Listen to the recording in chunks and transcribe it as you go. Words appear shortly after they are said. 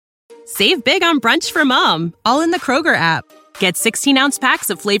Save big on brunch for mom, all in the Kroger app. Get 16-ounce packs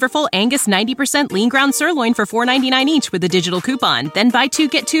of flavorful Angus 90% lean ground sirloin for $4.99 each with a digital coupon. Then buy 2,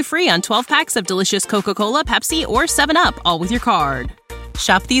 get 2 free on 12 packs of delicious Coca-Cola, Pepsi, or 7-Up, all with your card.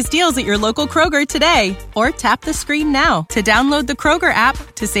 Shop these deals at your local Kroger today, or tap the screen now to download the Kroger app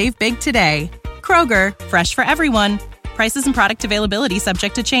to save big today. Kroger, fresh for everyone. Prices and product availability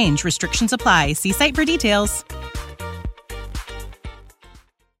subject to change. Restrictions apply. See site for details.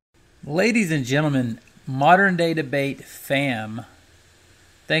 Ladies and gentlemen, Modern Day Debate fam,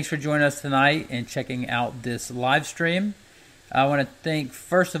 thanks for joining us tonight and checking out this live stream. I want to thank,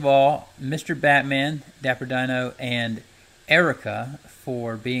 first of all, Mr. Batman, Dapper Dino, and Erica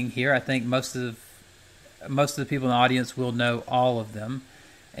for being here. I think most of the people in the audience will know all of them.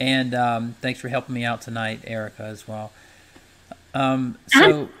 And thanks for helping me out tonight, Erica, as well.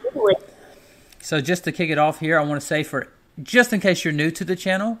 So just to kick it off here, I want to say, for just in case you're new to the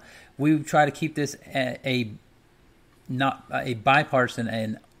channel, we try to keep this not a bipartisan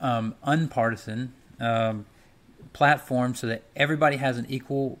and unpartisan platform, so that everybody has an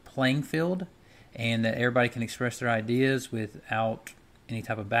equal playing field and that everybody can express their ideas without any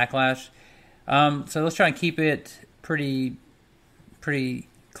type of backlash. So let's try and keep it pretty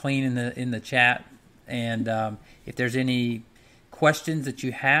clean in the chat. And if there's any questions that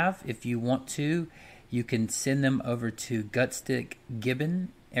you have, if you want to, you can send them over to Gutstick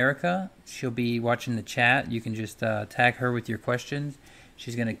Gibbon Erica. She'll be watching the chat. You can just tag her with your questions.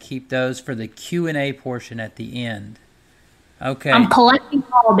 She's going to keep those for the Q&A portion at the end. Okay. I'm collecting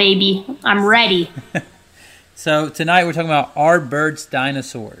all, baby. I'm ready. So tonight we're talking about, are birds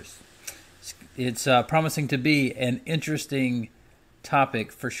dinosaurs? It's promising to be an interesting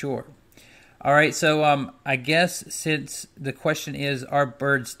topic for sure. All right, so I guess since the question is, are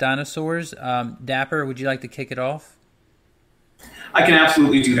birds dinosaurs? Dapper, would you like to kick it off? I can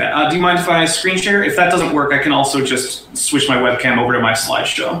absolutely do that. Do you mind if I screen share? If that doesn't work, I can also just switch my webcam over to my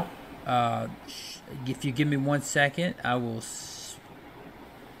slideshow. If you give me 1 second, I will.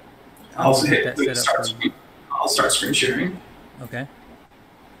 I'll start screen sharing. Okay.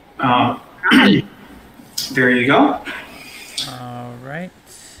 There you go. All right,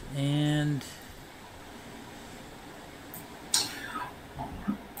 and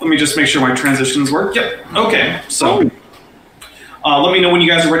let me just make sure my transitions work. Yep. Okay. So. Let me know when you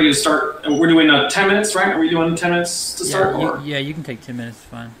guys are ready to start. We're doing 10 minutes, right? Are we doing 10 minutes to start? Yeah, you can take 10 minutes.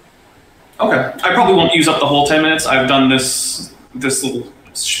 Fine. Okay. I probably won't use up the whole 10 minutes. I've done this little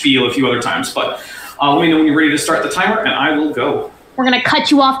spiel a few other times, but let me know when you're ready to start the timer, and I will go. We're going to cut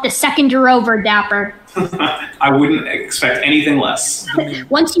you off the second you're over, Dapper. I wouldn't expect anything less.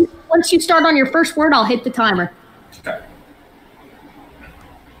 Once you start on your first word, I'll hit the timer. Okay.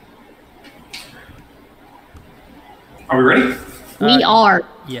 Are we ready? We are.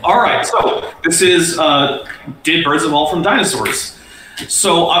 Yeah. All right, so this is did birds evolve from dinosaurs?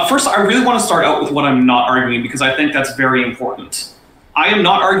 So first, I really want to start out with what I'm not arguing, because I think that's very important. I am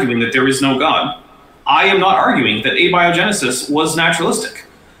not arguing that there is no God. I am not arguing that abiogenesis was naturalistic.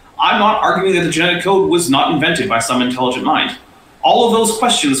 I'm not arguing that the genetic code was not invented by some intelligent mind. All of those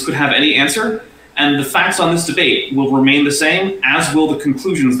questions could have any answer, and the facts on this debate will remain the same, as will the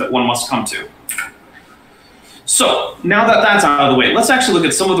conclusions that one must come to. So, now that that's out of the way, let's actually look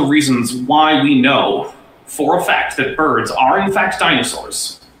at some of the reasons why we know for a fact that birds are in fact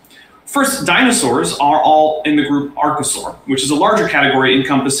dinosaurs. First, dinosaurs are all in the group Archosaur, which is a larger category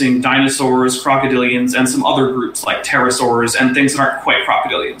encompassing dinosaurs, crocodilians, and some other groups like pterosaurs and things that aren't quite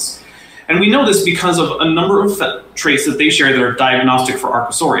crocodilians. And we know this because of a number of traits that they share that are diagnostic for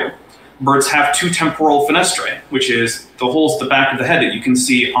Archosauria. Birds have 2 temporal fenestrae, which is the holes at the back of the head that you can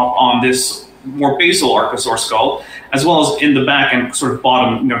see up on this more basal Archosaur skull, as well as in the back and sort of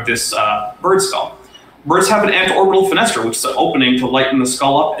bottom of this bird skull. Birds have an anterorbital fenestra, which is an opening to lighten the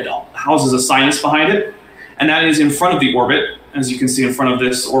skull up. It houses a sinus behind it, and that is in front of the orbit, as you can see in front of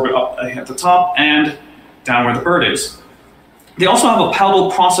this orbit up at the top and down where the bird is. They also have a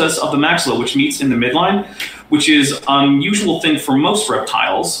palatal process of the maxilla, which meets in the midline, which is an unusual thing for most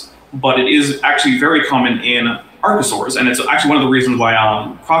reptiles, but it is actually very common in Archosaurs, and it's actually one of the reasons why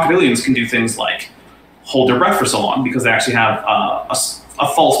crocodilians can do things like hold their breath for so long, because they actually have a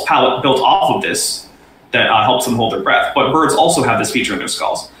false palate built off of this that helps them hold their breath. But birds also have this feature in their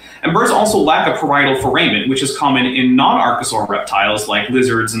skulls. And birds also lack a parietal foramen, which is common in non-Archosaur reptiles like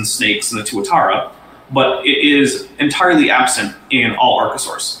lizards and snakes and the Tuatara, but it is entirely absent in all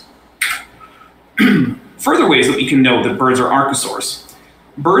Archosaurs. Further ways that we can know that birds are Archosaurs.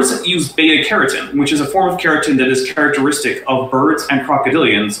 Birds use beta-carotene, which is a form of keratin that is characteristic of birds and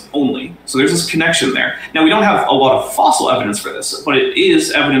crocodilians only. So there's this connection there. Now, we don't have a lot of fossil evidence for this, but it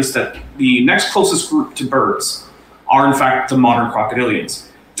is evidence that the next closest group to birds are, in fact, the modern crocodilians,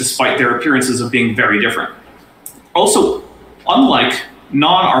 despite their appearances of being very different. Also, unlike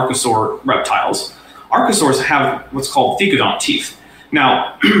non-archosaur reptiles, archosaurs have what's called thecodont teeth.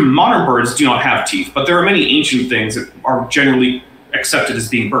 Now, modern birds do not have teeth, but there are many ancient things that are generally accepted as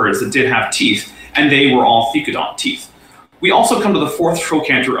being birds that did have teeth, and they were all thecodont teeth. We also come to the fourth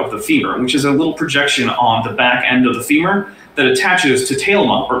trochanter of the femur, which is a little projection on the back end of the femur that attaches to tail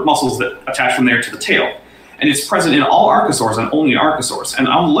or muscles that attach from there to the tail. And it's present in all archosaurs and only in archosaurs. And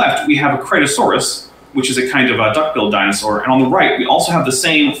on the left, we have a Cretosaurus, which is a kind of a duck-billed dinosaur. And on the right, we also have the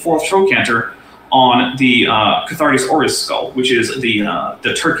same fourth trochanter on the Cathartes auris skull, which is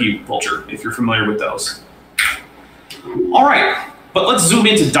the turkey vulture, if you're familiar with those. All right. But let's zoom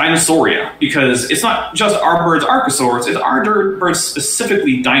into Dinosauria, because it's not just our birds archosaurs, it's our birds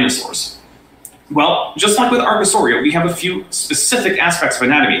specifically dinosaurs. Well, just like with Archosauria, we have a few specific aspects of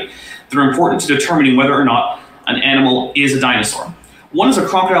anatomy that are important to determining whether or not an animal is a dinosaur. One is a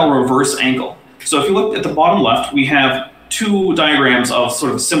crocodile reverse ankle. So if you look at the bottom left, we have two diagrams of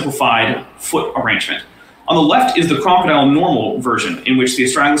sort of simplified foot arrangement. On the left is the crocodile normal version, in which the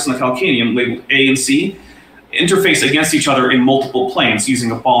astragalus and the calcaneum, labeled A and C, interface against each other in multiple planes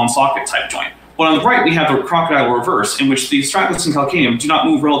using a ball and socket type joint. But on the right, we have the crocodile reverse, in which the astragalus and calcaneum do not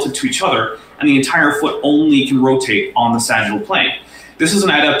move relative to each other, and the entire foot only can rotate on the sagittal plane. This is an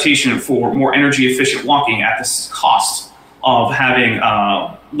adaptation for more energy-efficient walking at the cost of having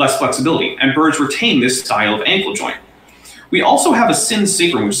less flexibility, and birds retain this style of ankle joint. We also have a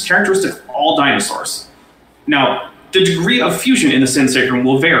synsacrum, which is characteristic of all dinosaurs. Now, the degree of fusion in the synsacrum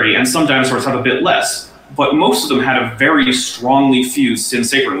will vary, and some dinosaurs have a bit less. But most of them had a very strongly fused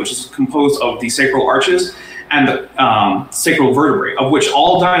synsacrum, which is composed of the sacral arches and the sacral vertebrae, of which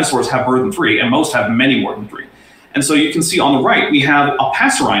all dinosaurs have more than three, and most have many more than three. And so you can see on the right, we have a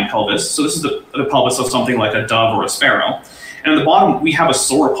passerine pelvis. So this is the pelvis of something like a dove or a sparrow. And at the bottom, we have a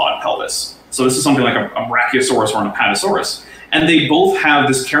sauropod pelvis. So this is something like a brachiosaurus or an apatosaurus. And they both have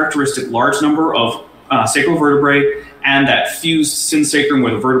this characteristic large number of sacral vertebrae and that fused synsacrum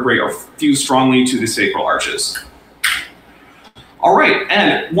where the vertebrae are fused strongly to the sacral arches. All right,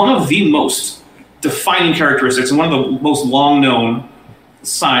 and one of the most defining characteristics and one of the most long-known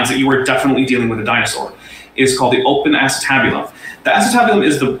signs that you are definitely dealing with a dinosaur is called the open acetabulum. The acetabulum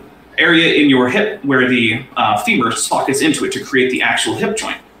is the area in your hip where the femur sockets into it to create the actual hip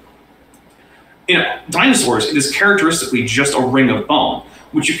joint. In dinosaurs, it is characteristically just a ring of bone,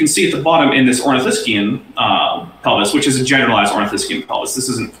 which you can see at the bottom in this ornithischian pelvis, which is a generalized ornithischian pelvis. This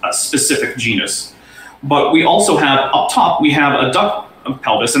isn't a specific genus. But we also have, up top, we have a duck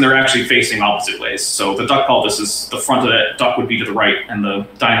pelvis, and they're actually facing opposite ways. So the duck pelvis is, the front of the duck would be to the right, and the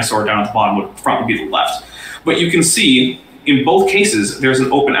dinosaur down at the bottom front would be to the left. But you can see, in both cases, there's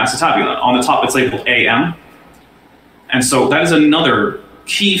an open acetabulum. On the top, it's labeled AM. And so that is another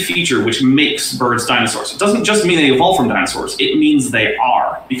key feature which makes birds dinosaurs. It doesn't just mean they evolved from dinosaurs, it means they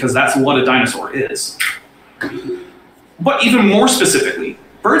are, because that's what a dinosaur is. But even more specifically,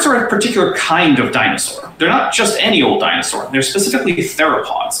 birds are a particular kind of dinosaur. They're not just any old dinosaur, they're specifically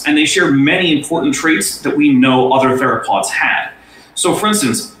theropods, and they share many important traits that we know other theropods had. So for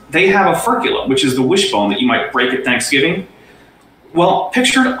instance, they have a furcula, which is the wishbone that you might break at Thanksgiving. Well,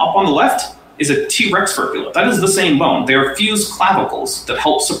 pictured up on the left is a T-Rex furcula. That is the same bone. They are fused clavicles that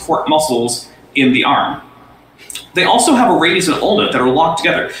help support muscles in the arm. They also have a radius and ulna that are locked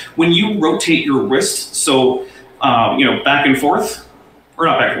together. When you rotate your wrist, so back and forth, or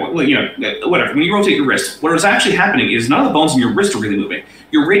not back and forth, whatever. When you rotate your wrist, what is actually happening is none of the bones in your wrist are really moving.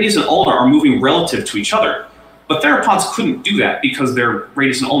 Your radius and ulna are moving relative to each other. But theropods couldn't do that because their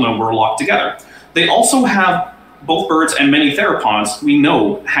radius and ulna were locked together. They also have, both birds and many theropods we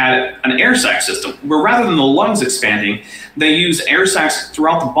know had an air sac system, where rather than the lungs expanding, they use air sacs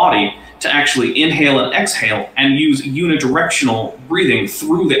throughout the body to actually inhale and exhale and use unidirectional breathing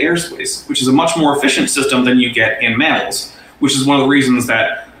through the airspace, which is a much more efficient system than you get in mammals, which is one of the reasons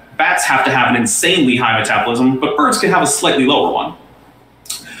that bats have to have an insanely high metabolism, but birds can have a slightly lower one.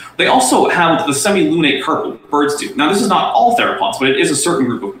 They also have the semilunate carpal, birds do. Now, this is not all theropods, but it is a certain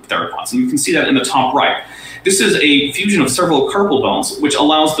group of theropods, and you can see that in the top right. This is a fusion of several carpal bones, which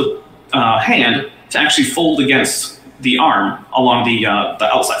allows the hand to actually fold against the arm along the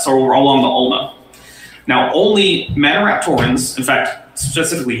outside, so along the ulna. Now, only Maniraptorans, in fact,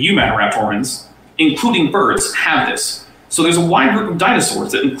 specifically Eumaniraptorans, including birds, have this. So there's a wide group of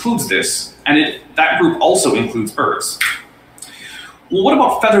dinosaurs that includes this, and that group also includes birds. Well, what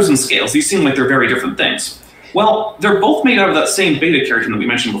about feathers and scales? These seem like they're very different things. Well, they're both made out of that same beta keratin that we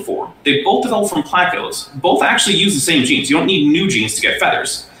mentioned before. They both developed from placos. Both actually use the same genes. You don't need new genes to get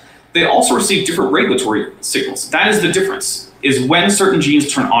feathers. They also receive different regulatory signals. That is the difference, is when certain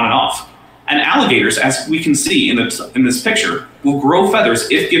genes turn on and off. And alligators, as we can see in this picture, will grow feathers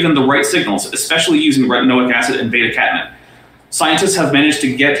if given the right signals, especially using retinoic acid and beta-catenin. Scientists have managed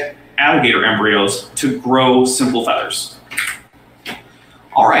to get alligator embryos to grow simple feathers.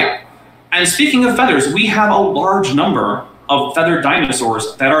 All right, and speaking of feathers, we have a large number of feathered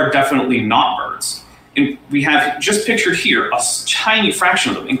dinosaurs that are definitely not birds. And we have just pictured here a tiny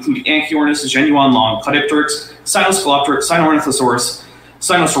fraction of them, including Anchiornis, Genuine Long, Caudipteryx, Sinoscalopteryx, Sinornithosaurus,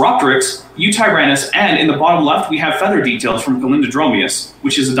 Sinosauropteryx, Eutyrannus, and in the bottom left, we have feather details from Galindodromeus,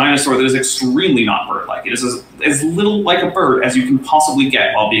 which is a dinosaur that is extremely not bird-like. It is as little like a bird as you can possibly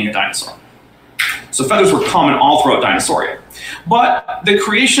get while being a dinosaur. So feathers were common all throughout Dinosauria. But the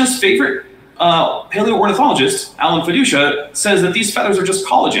creationist favorite paleoornithologist, Alan Fiducia, says that these feathers are just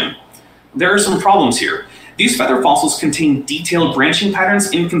collagen. There are some problems here. These feather fossils contain detailed branching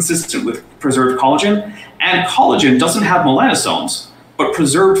patterns inconsistent with preserved collagen, and collagen doesn't have melanosomes, but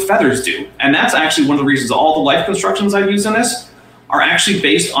preserved feathers do. And that's actually one of the reasons all the life constructions I've used in this are actually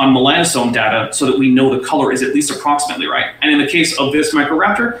based on melanosome data so that we know the color is at least approximately right. And in the case of this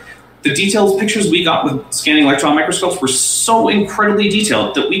Microraptor, the detailed pictures we got with scanning electron microscopes were so incredibly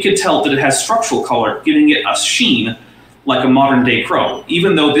detailed that we could tell that it has structural color, giving it a sheen like a modern day crow,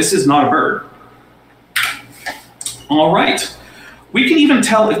 even though this is not a bird. All right. We can even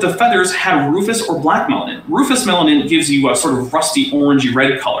tell if the feathers have rufous or black melanin. Rufous melanin gives you a sort of rusty orangey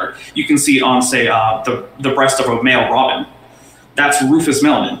red color. You can see it on, say, the breast of a male robin. That's rufous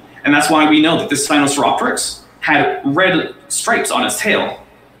melanin. And that's why we know that this Sinosauropteryx had red stripes on its tail.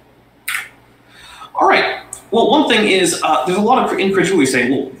 All right. Well, one thing is, there's a lot of incredulity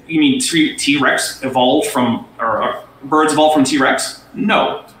saying, well, you mean T-Rex evolved from, or birds evolved from T-Rex?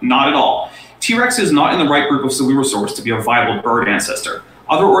 No, not at all. T-Rex is not in the right group of Coelurosaurs to be a viable bird ancestor.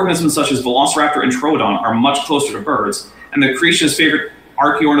 Other organisms such as Velociraptor and Troodon are much closer to birds, and the creationist favorite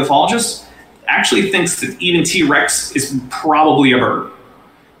archaeornithologist actually thinks that even T-Rex is probably a bird,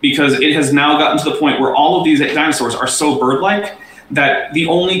 because it has now gotten to the point where all of these dinosaurs are so bird-like that the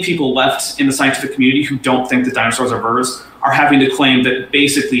only people left in the scientific community who don't think that dinosaurs are birds are having to claim that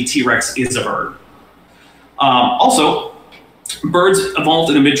basically T-Rex is a bird. Also, birds evolved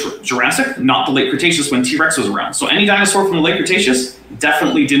in the mid-Jurassic, not the late Cretaceous when T-Rex was around. So any dinosaur from the late Cretaceous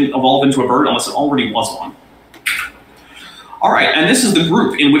definitely didn't evolve into a bird unless it already was one. All right, and this is the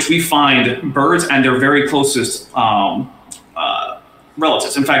group in which we find birds and their very closest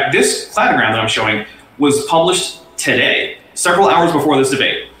relatives. In fact, this cladogram that I'm showing was published today, several hours before this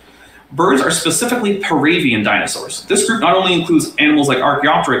debate. Birds are specifically Paravian dinosaurs. This group not only includes animals like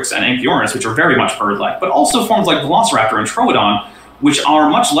Archaeopteryx and Anchiornis, which are very much bird-like, but also forms like Velociraptor and Troodon, which are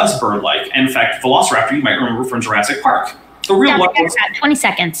much less bird-like. In fact, Velociraptor, you might remember from Jurassic Park. The real one was 20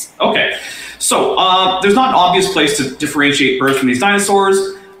 seconds. Okay. So there's not an obvious place to differentiate birds from these dinosaurs.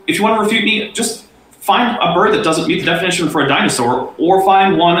 If you want to refute me, just find a bird that doesn't meet the definition for a dinosaur, or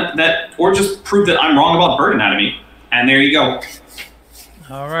find one that, or just prove that I'm wrong about bird anatomy. And there you go.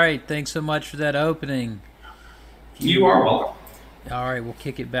 All right. Thanks so much for that opening. You are welcome. All right. We'll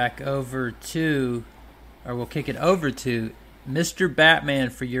kick it over to Mr. Batman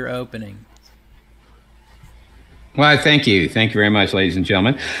for your opening. Well, thank you. Thank you very much, ladies and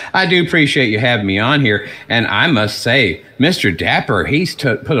gentlemen. I do appreciate you having me on here. And I must say, Mr. Dapper, he's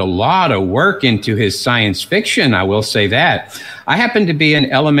put a lot of work into his science fiction. I will say that. I happen to be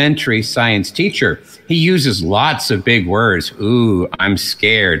an elementary science teacher. He uses lots of big words. Ooh, I'm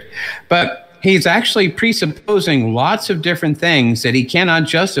scared. But he's actually presupposing lots of different things that he cannot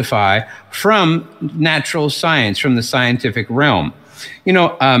justify from natural science, from the scientific realm. You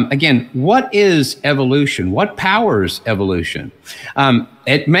know, again, what is evolution? What powers evolution?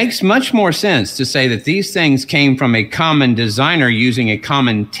 It makes much more sense to say that these things came from a common designer using a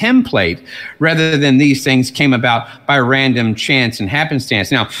common template rather than these things came about by random chance and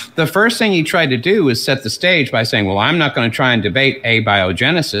happenstance. Now, the first thing he tried to do was set the stage by saying, well, I'm not going to try and debate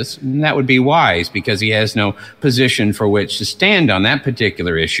abiogenesis. And that would be wise because he has no position for which to stand on that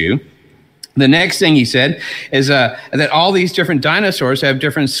particular issue. The next thing he said is that all these different dinosaurs have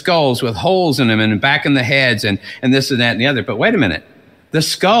different skulls with holes in them and back in the heads and this and that and the other. But wait a minute. The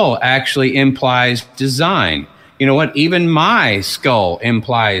skull actually implies design. you know what? Even my skull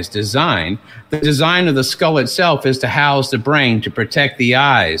implies design. The design of the skull itself is to house the brain, to protect the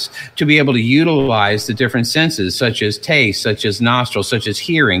eyes, to be able to utilize the different senses, such as taste, such as nostrils, such as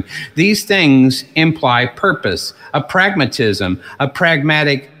hearing. These things imply purpose, a pragmatism, a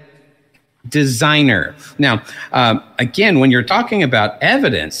pragmatic designer. Now, again, when you're talking about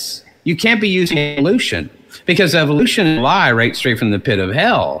evidence, you can't be using evolution, because evolution lie right straight from the pit of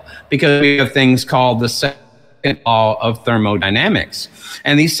hell, because we have things called the second law of thermodynamics.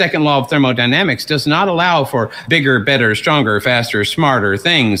 And the second law of thermodynamics does not allow for bigger, better, stronger, faster, smarter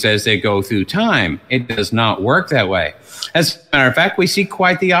things as they go through time. It does not work that way. As a matter of fact, we see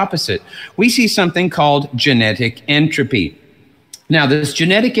quite the opposite. We see something called genetic entropy. Now, this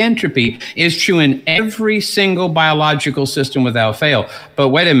genetic entropy is true in every single biological system without fail. But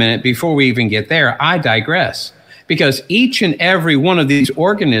wait a minute, before we even get there, I digress. Because each and every one of these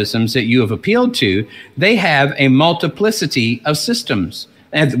organisms that you have appealed to, they have a multiplicity of systems,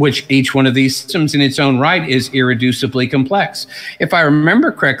 and which each one of these systems in its own right is irreducibly complex. If I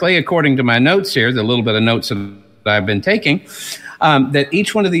remember correctly, according to my notes here, the little bit of notes that I've been taking, that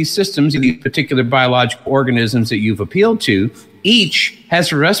each one of these systems, these particular biological organisms that you've appealed to, each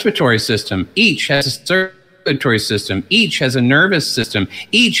has a respiratory system, each has a circulatory system, each has a nervous system,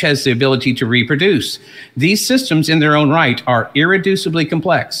 each has the ability to reproduce. These systems in their own right are irreducibly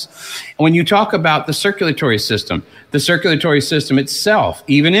complex. And when you talk about the circulatory system itself,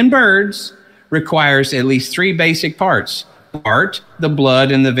 even in birds, requires at least three basic parts: the heart, the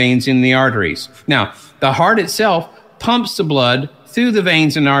blood, and the veins in the arteries. Now, the heart itself pumps the blood through the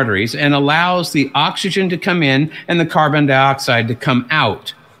veins and arteries and allows the oxygen to come in and the carbon dioxide to come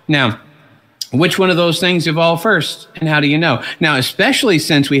out. Now, which one of those things evolved first, and how do you know? Now, especially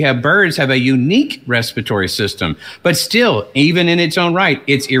since we have birds have a unique respiratory system, but still, even in its own right,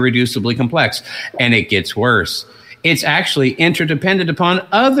 it's irreducibly complex, and it gets worse. It's actually interdependent upon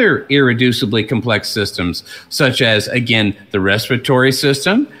other irreducibly complex systems, such as, again, the respiratory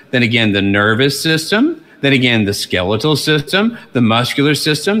system, then again, the nervous system, then again, the skeletal system, the muscular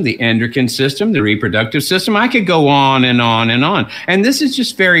system, the endocrine system, the reproductive system. I could go on and on and on. And this is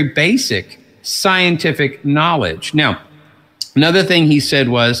just very basic scientific knowledge. Now, another thing he said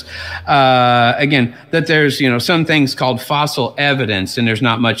was, again, that there's, some things called fossil evidence, and there's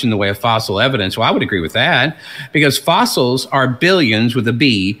not much in the way of fossil evidence. Well, I would agree with that, because fossils are billions, with a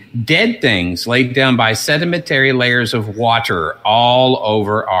B, dead things laid down by sedimentary layers of water all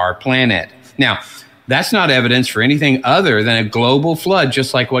over our planet. Now, that's not evidence for anything other than a global flood,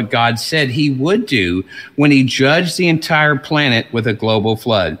 just like what God said he would do when he judged the entire planet with a global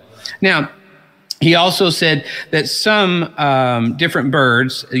flood. Now, he also said that some different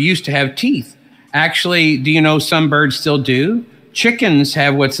birds used to have teeth. Actually, do you know some birds still do? Chickens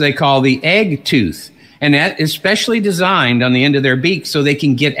have what they call the egg tooth, and that is specially designed on the end of their beak so they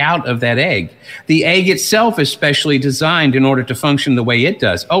can get out of that egg. The egg itself is specially designed in order to function the way it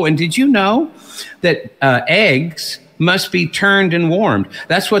does. Oh, and did you know that eggs must be turned and warmed?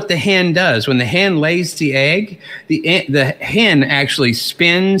 That's what the hen does. When the hen lays the egg, the hen actually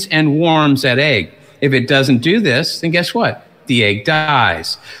spins and warms that egg. If it doesn't do this, then guess what? The egg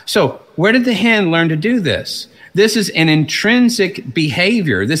dies. So where did the hen learn to do this? This is an intrinsic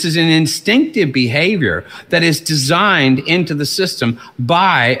behavior. This is an instinctive behavior that is designed into the system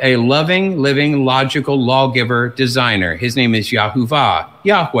by a loving, living, logical lawgiver designer. His name is Yahuwah,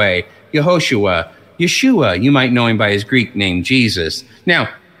 Yahweh, Yehoshua, Yeshua. You might know him by his Greek name, Jesus. Now,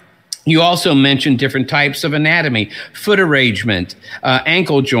 you also mentioned different types of anatomy, foot arrangement,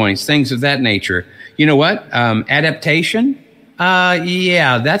 ankle joints, things of that nature. You know what? Adaptation?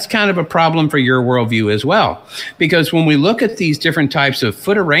 Yeah, that's kind of a problem for your worldview as well. Because when we look at these different types of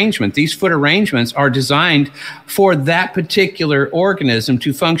foot arrangement, these foot arrangements are designed for that particular organism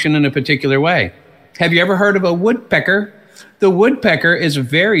to function in a particular way. Have you ever heard of a woodpecker? The woodpecker is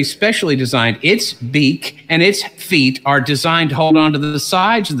very specially designed. Its beak and its feet are designed to hold onto the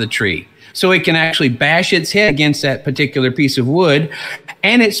sides of the tree, so it can actually bash its head against that particular piece of wood.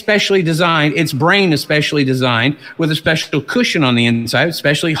 And it's specially designed, its brain is specially designed with a special cushion on the inside,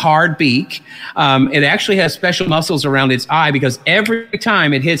 especially hard beak. It actually has special muscles around its eye, because every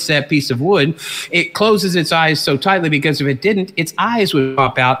time it hits that piece of wood, it closes its eyes so tightly, because if it didn't, its eyes would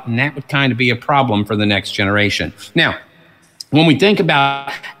pop out, and that would kind of be a problem for the next generation. Now, when we think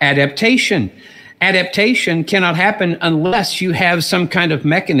about adaptation cannot happen unless you have some kind of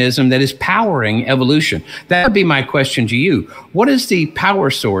mechanism that is powering evolution. That would be my question to you. What is the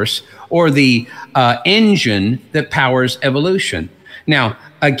power source or the engine that powers evolution? Now,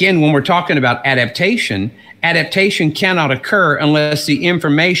 again, when we're talking about adaptation cannot occur unless the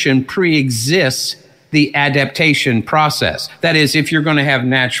information pre-exists the adaptation process. That is, if you're going to have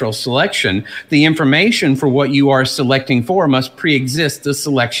natural selection, the information for what you are selecting for must pre-exist the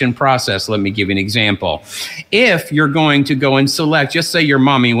selection process. Let me give you an example. If you're going to go and select, just say your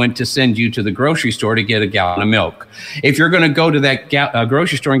mommy went to send you to the grocery store to get a gallon of milk. If you're going to go to that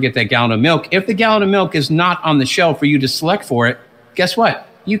grocery store and get that gallon of milk, if the gallon of milk is not on the shelf for you to select for it, guess what?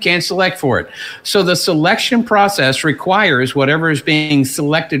 You can't select for it. So the selection process requires whatever is being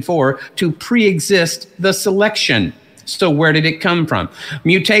selected for to pre-exist the selection. So where did it come from?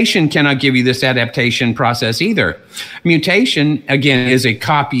 Mutation cannot give you this adaptation process either. Mutation, again, is a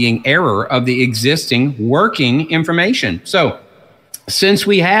copying error of the existing working information. So since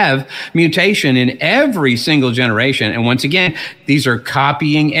we have mutation in every single generation, and once again, these are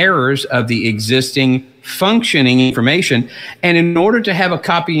copying errors of the existing functioning information. And in order to have a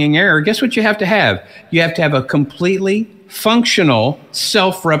copying error, guess what you have to have? You have to have a completely functional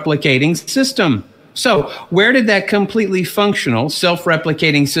self-replicating system. So where did that completely functional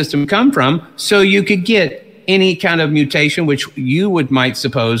self-replicating system come from? So you could get any kind of mutation, which you might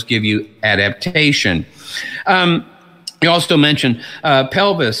suppose give you adaptation. You also mentioned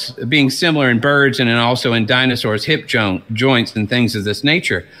pelvis being similar in birds and also in dinosaurs, hip joints and things of this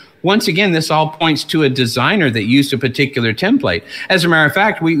nature. Once again, this all points to a designer that used a particular template. As a matter of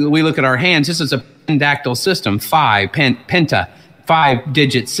fact, we look at our hands. This is a pentadactyl system, five-digit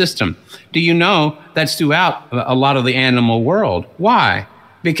system. Do you know that's throughout a lot of the animal world? Why?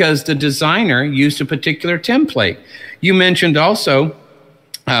 Because the designer used a particular template. You mentioned also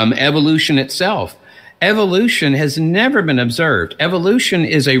evolution itself. Evolution has never been observed. Evolution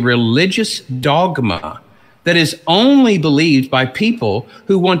is a religious dogma that is only believed by people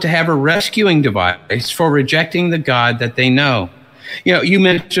who want to have a rescuing device for rejecting the God that they know. You know, you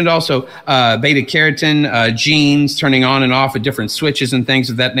mentioned also beta carotene genes turning on and off at different switches and things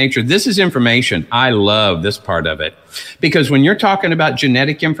of that nature. This is information. I love this part of it because when you're talking about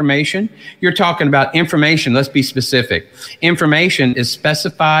genetic information, you're talking about information. Let's be specific. Information is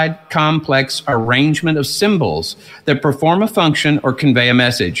specified, complex arrangement of symbols that perform a function or convey a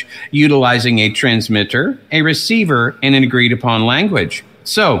message, utilizing a transmitter, a receiver, and an agreed upon language.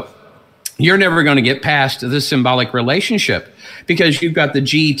 So you're never going to get past the symbolic relationship because you've got the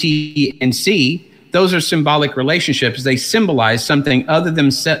G, T, and C. Those are symbolic relationships. They symbolize something other than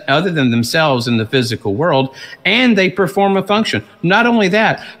themselves in the physical world, and they perform a function. Not only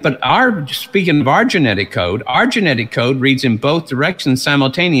that, but speaking of our genetic code reads in both directions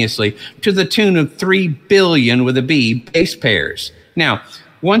simultaneously to the tune of 3 billion with a B base pairs. Now,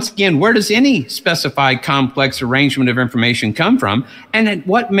 once again, where does any specified complex arrangement of information come from, and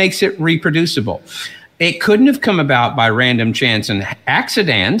what makes it reproducible? It couldn't have come about by random chance and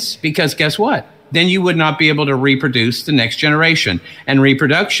accidents, because guess what? Then you would not be able to reproduce the next generation. And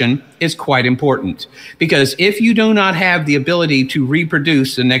reproduction is quite important, because if you do not have the ability to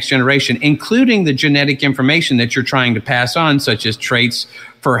reproduce the next generation, including the genetic information that you're trying to pass on, such as traits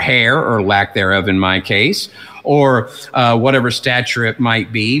for hair or lack thereof in my case, or whatever stature it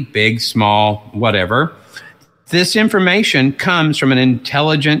might be, big, small, whatever, this information comes from an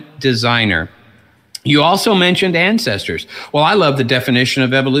intelligent designer. You also mentioned ancestors. Well, I love the definition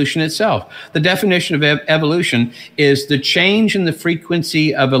of evolution itself. The definition of evolution is the change in the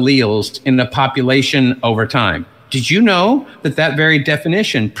frequency of alleles in a population over time. Did you know that that very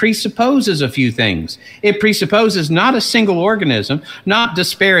definition presupposes a few things? It presupposes not a single organism, not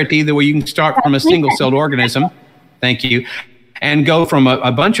disparity, the way you can start from a single-celled organism, thank you, and go from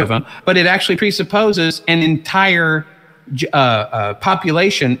a bunch of them, but it actually presupposes an entire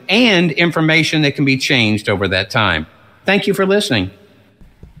population and information that can be changed over that time. Thank you for listening.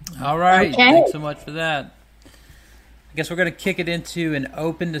 All right. Okay. Thanks so much for that. I guess we're going to kick it into an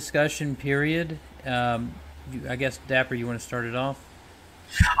open discussion period. I guess, Dapper, you want to start it off?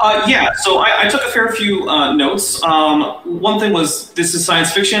 Yeah, so I took a fair few notes. One thing was, this is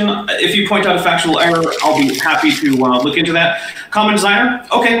science fiction. If you point out a factual error, I'll be happy to look into that. Common designer?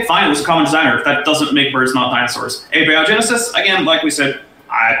 Okay, fine, it was a common designer. That doesn't make birds not dinosaurs. Abiogenesis? Again, like we said,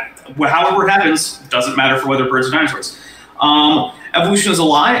 however it happens, doesn't matter for whether birds are dinosaurs. Evolution is a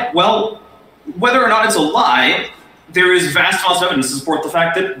lie? Well, whether or not it's a lie, there is vast amounts of evidence to support the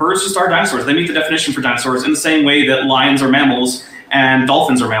fact that birds just are dinosaurs. They meet the definition for dinosaurs in the same way that lions are mammals and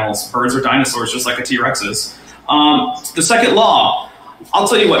dolphins are mammals. Birds are dinosaurs, just like a T-Rex is. The second law, I'll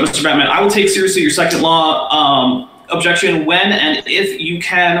tell you what, Mr. Batman, I will take seriously your second law objection when and if you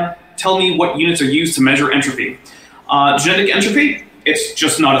can tell me what units are used to measure entropy. Genetic entropy, it's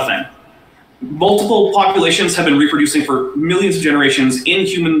just not a thing. Multiple populations have been reproducing for millions of generations in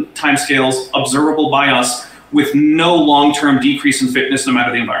human timescales, observable by us, with no long-term decrease in fitness no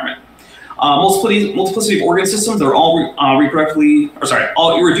matter the environment. Multiplicity of organ systems, they're all all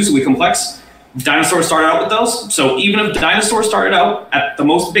irreducibly complex. Dinosaurs started out with those. So even if dinosaurs started out at the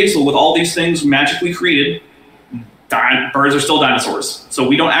most basal with all these things magically created, birds are still dinosaurs. So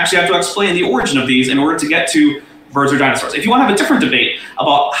we don't actually have to explain the origin of these in order to get to birds or dinosaurs. If you want to have a different debate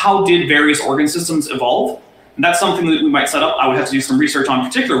about how did various organ systems evolve, and that's something that we might set up. I would have to do some research on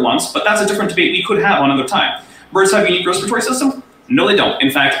particular ones, but that's a different debate we could have another time. Birds have a unique respiratory system? No, they don't. In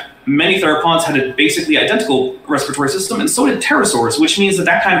fact, many theropods had a basically identical respiratory system, and so did pterosaurs, which means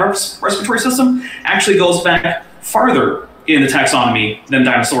that kind of respiratory system actually goes back farther in the taxonomy than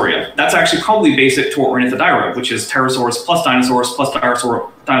Dinosauria. That's actually probably basic to Ornithodyra, which is pterosaurs plus dinosaurs plus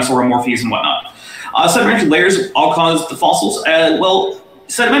dinosauromorphes and whatnot. Sedimentary layers all caused the fossils.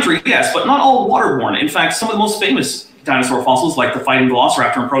 Sedimentary, yes, but not all waterborne. In fact, some of the most famous dinosaur fossils, like the fighting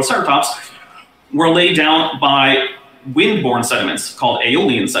velociraptor and Protoceratops, were laid down by windborne sediments called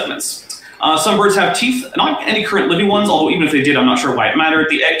aeolian sediments. Some birds have teeth, not any current living ones, although even if they did, I'm not sure why it mattered.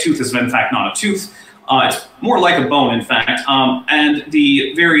 The egg tooth is in fact not a tooth. It's more like a bone, in fact. And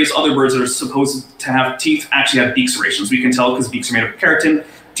the various other birds that are supposed to have teeth actually have beak serrations. We can tell because beaks are made of keratin,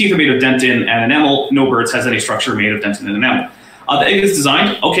 teeth are made of dentin and enamel. No birds has any structure made of dentin and enamel. The egg is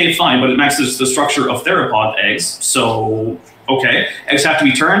designed, okay, fine, but it matches the structure of theropod eggs, so okay. Eggs have to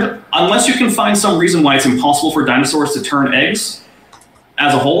be turned. Unless you can find some reason why it's impossible for dinosaurs to turn eggs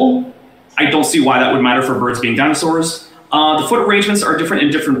as a whole, I don't see why that would matter for birds being dinosaurs. The foot arrangements are different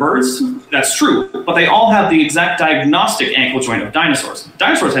in different birds. That's true, but they all have the exact diagnostic ankle joint of dinosaurs.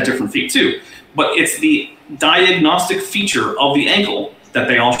 Dinosaurs had different feet too, but it's the diagnostic feature of the ankle that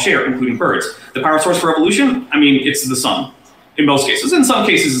they all share, including birds. The power source for evolution, it's the sun. In most cases. In some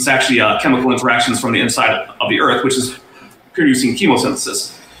cases, it's actually chemical interactions from the inside of the Earth, which is producing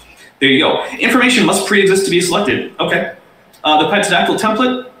chemosynthesis. There you go. Information must pre-exist to be selected. Okay. The pentadactyl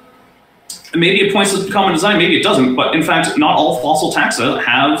template, maybe it points to common design, maybe it doesn't, but in fact, not all fossil taxa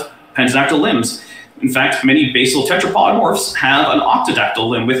have pentadactyl limbs. In fact, many basal tetrapodomorphs have an octodactyl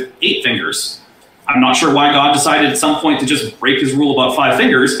limb with 8 fingers. I'm not sure why God decided at some point to just break his rule about 5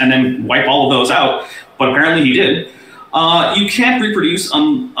 fingers and then wipe all of those out, but apparently he did. You can't reproduce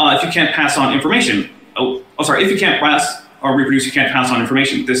if you can't pass on information. If you can't pass or reproduce, you can't pass on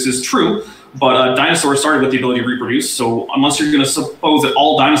information. This is true, but dinosaurs started with the ability to reproduce, so unless you're going to suppose that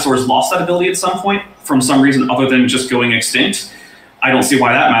all dinosaurs lost that ability at some point, from some reason other than just going extinct, I don't see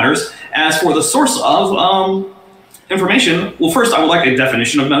why that matters. As for the source of information, well, first I would like a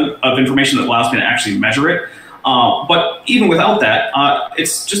definition of information that allows me to actually measure it. But even without that,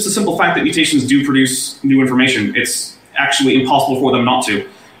 it's just a simple fact that mutations do produce new information. It's actually impossible for them not to.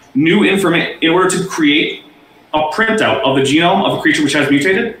 In order to create a printout of the genome of a creature which has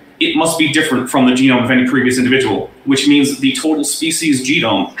mutated, it must be different from the genome of any previous individual, which means the total species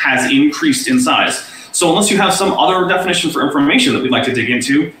genome has increased in size. So unless you have some other definition for information that we'd like to dig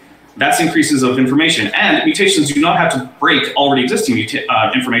into, that's increases of information. And mutations do not have to break already existing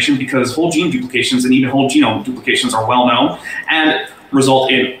information, because whole gene duplications and even whole genome duplications are well known and result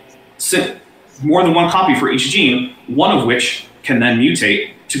in more than one copy for each gene, one of which can then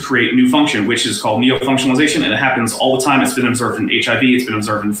mutate to create new function, which is called neofunctionalization, and it happens all the time. It's been observed in HIV, it's been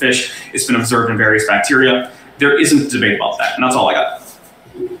observed in fish, it's been observed in various bacteria. There isn't a debate about that, and that's all I got.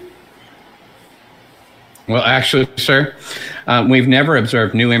 Well, actually, sir, we've never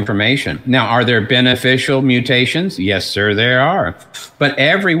observed new information. Now, are there beneficial mutations? Yes, sir, there are. But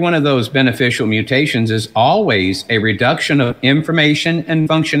every one of those beneficial mutations is always a reduction of information and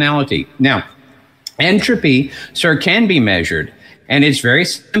functionality. Now, entropy, sir, can be measured, and it's very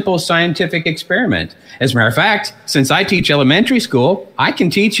simple scientific experiment. As a matter of fact, since I teach elementary school, I can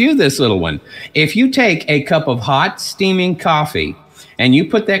teach you this little one. If you take a cup of hot, steaming coffee, and you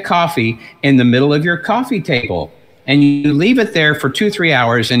put that coffee in the middle of your coffee table, and you leave it there for 2-3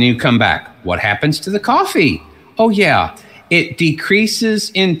 hours, and you come back, what happens to the coffee? Oh, yeah, it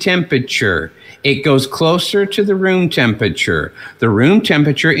decreases in temperature. It goes closer to the room temperature. The room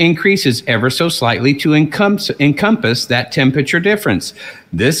temperature increases ever so slightly to encompass that temperature difference.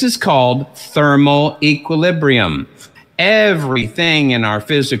 This is called thermal equilibrium. Everything in our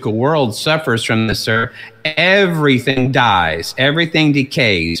physical world suffers from this, sir. Everything dies. Everything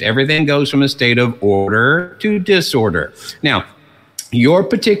decays. Everything goes from a state of order to disorder. Now, your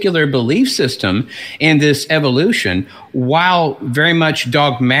particular belief system in this evolution, while very much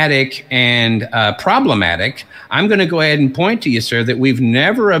dogmatic and problematic, I'm going to go ahead and point to you, sir, that we've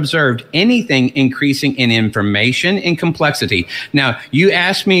never observed anything increasing in information and complexity. Now, you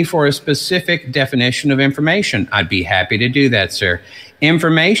asked me for a specific definition of information. I'd be happy to do that, sir.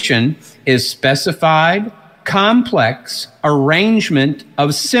 Information is specified, complex arrangement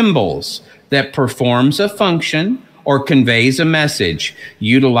of symbols that performs a function or conveys a message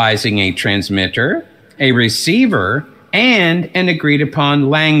utilizing a transmitter, a receiver, and an agreed upon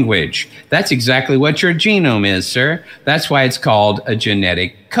language. That's exactly what your genome is, sir. That's why it's called a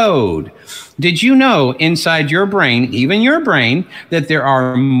genetic code. Did you know inside your brain, even your brain, that there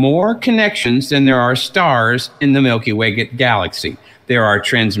are more connections than there are stars in the Milky Way galaxy? There are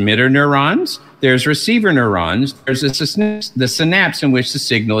transmitter neurons, there's receiver neurons, there's the synapse in which the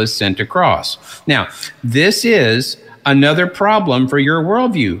signal is sent across. Now, this is another problem for your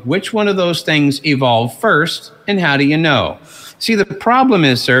worldview. Which one of those things evolved first, and how do you know? See, the problem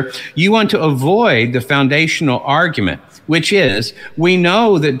is, sir, you want to avoid the foundational argument, which is we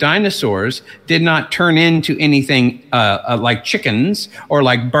know that dinosaurs did not turn into anything like chickens or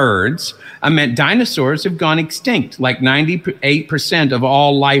like birds. I meant dinosaurs have gone extinct, like 98% of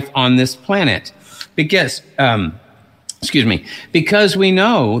all life on this planet. Because we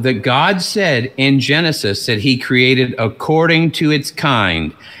know that God said in Genesis that he created according to its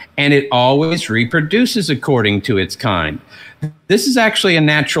kind, and it always reproduces according to its kind. This is actually a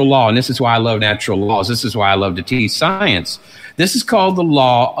natural law, and this is why I love natural laws. This is why I love to teach science. This is called the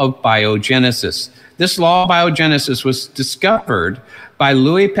law of biogenesis. This law of biogenesis was discovered by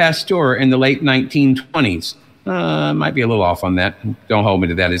Louis Pasteur in the late 1920s. Might be a little off on that. Don't hold me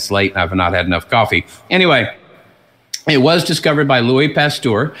to that. It's late, and I've not had enough coffee. Anyway, it was discovered by Louis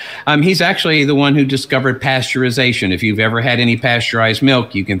Pasteur. He's actually the one who discovered pasteurization. If you've ever had any pasteurized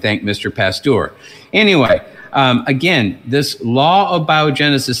milk, you can thank Mr. Pasteur. Anyway, again, this law of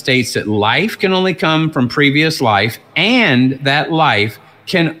biogenesis states that life can only come from previous life, and that life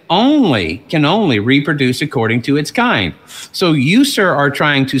can only reproduce according to its kind. So you, sir, are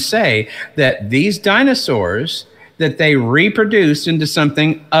trying to say that these dinosaurs, that they reproduced into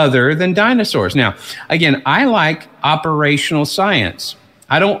something other than dinosaurs. Now, again, I like operational science.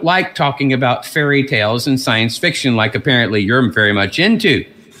 I don't like talking about fairy tales and science fiction like apparently you're very much into.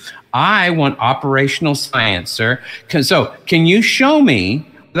 I want operational science, sir. So can you show me,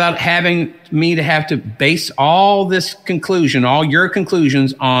 without having me to have to base all this conclusion, all your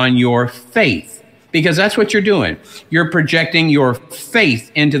conclusions on your faith? Because that's what you're doing. You're projecting your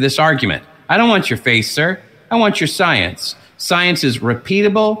faith into this argument. I don't want your faith, sir. I want your science. Science is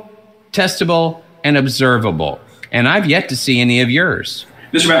repeatable, testable, and observable. And I've yet to see any of yours.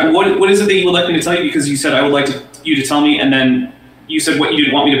 Mr. Matt, what is it that you would like me to tell you? Because you said I would like you to tell me, and then you said what you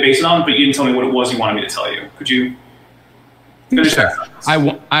didn't want me to base it on, but you didn't tell me what it was you wanted me to tell you. Could you finish that?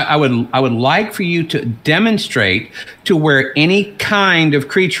 I would like for you to demonstrate to where any kind of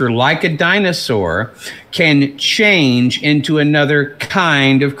creature like a dinosaur can change into another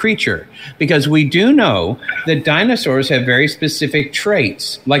kind of creature. Because we do know that dinosaurs have very specific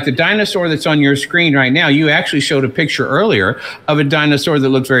traits. Like the dinosaur that's on your screen right now, you actually showed a picture earlier of a dinosaur that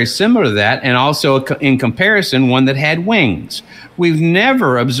looked very similar to that, and also in comparison, one that had wings. We've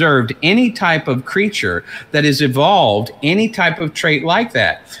never observed any type of creature that has evolved any type of trait like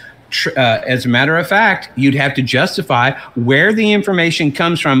that. As a matter of fact, you'd have to justify where the information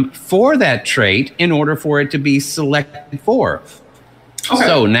comes from for that trait in order for it to be selected for. Okay.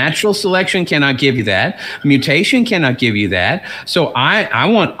 So natural selection cannot give you that. Mutation cannot give you that. So I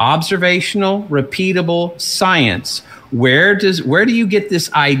want observational, repeatable science. Where do you get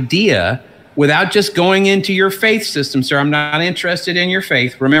this idea without just going into your faith system, sir? I'm not interested in your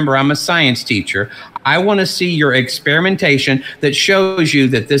faith. Remember, I'm a science teacher. I want to see your experimentation that shows you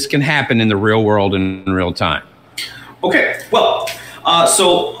that this can happen in the real world in real time. Okay. Well,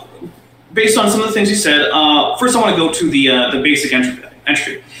 so based on some of the things you said, first I want to go to the basic entropy.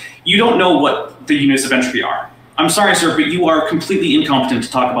 You don't know what the units of entropy are. I'm sorry, sir, but you are completely incompetent to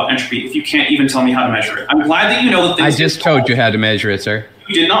talk about entropy if you can't even tell me how to measure it. I'm glad that you know that things... I just told you how to measure it, sir.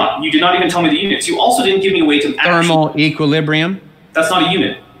 You did not. You did not even tell me the units. You also didn't give me a way to... Thermal equilibrium? That's not a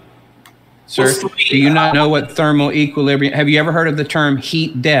unit. Sir, do you not know what thermal equilibrium... Have you ever heard of the term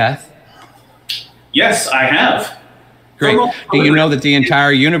heat death? Yes, I have. Great. Do you know that the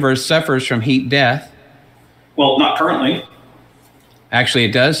entire universe suffers from heat death? Well, not currently. Actually,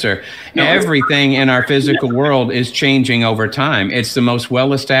 it does, sir. No, everything in our physical world is changing over time. It's the most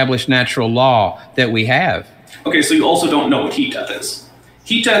well-established natural law that we have. Okay, so you also don't know what heat death is.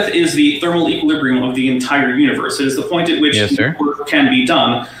 Heat death is the thermal equilibrium of the entire universe. It is the point at which work can be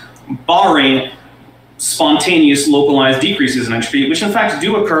done, barring spontaneous localized decreases in entropy, which in fact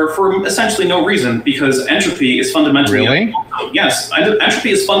do occur for essentially no reason, because entropy is fundamentally... Really? Yes,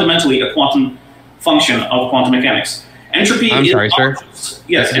 entropy is fundamentally a quantum function of quantum mechanics. Entropy I'm sorry, sir.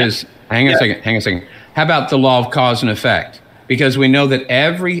 Yes. Hang on a second. How about the law of cause and effect? because we know that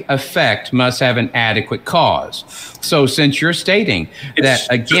every effect must have an adequate cause. So since you're stating that,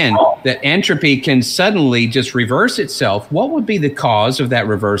 again, that entropy can suddenly just reverse itself, what would be the cause of that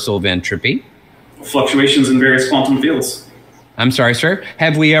reversal of entropy? Fluctuations in various quantum fields. I'm sorry, sir.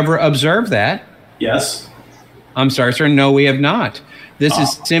 Have we ever observed that? Yes. I'm sorry, sir. No, we have not. This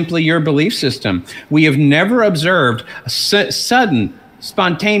is simply your belief system. We have never observed a sudden,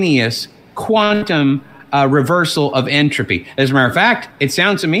 spontaneous quantum reversal of entropy. As a matter of fact, it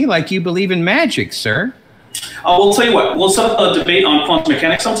sounds to me like you believe in magic, sir. We'll tell you what, we'll set up a debate on quantum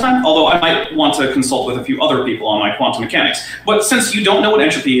mechanics sometime, although I might want to consult with a few other people on my quantum mechanics. But since you don't know what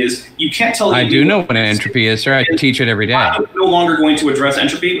entropy is, you can't tell... I do know what entropy is, sir. I teach it every day. I'm no longer going to address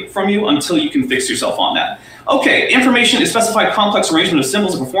entropy from you until you can fix yourself on that. Okay, information is specified complex arrangement of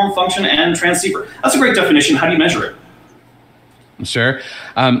symbols of a form, function, and transceiver. That's a great definition. How do you measure it? Sir,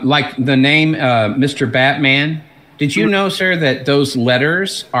 like the name Mr. Batman, did you know, sir, that those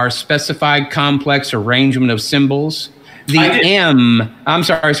letters are specified complex arrangement of symbols? The M, I'm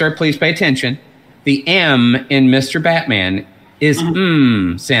sorry, sir, please pay attention. The M in Mr. Batman is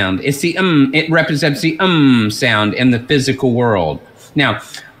sound. It's the it represents the sound in the physical world. Now,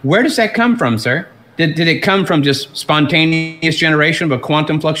 where does that come from, sir? Did it come from just spontaneous generation of a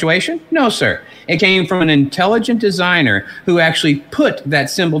quantum fluctuation? No, sir. It came from an intelligent designer who actually put that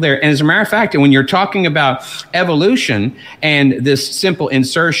symbol there. And as a matter of fact, when you're talking about evolution and this simple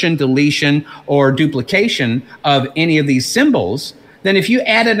insertion, deletion, or duplication of any of these symbols, then if you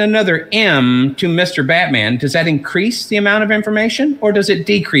added another M to Mr. Batman, does that increase the amount of information or does it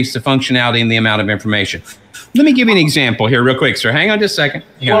decrease the functionality and the amount of information? Let me give you an example here real quick, sir. Hang on just a second.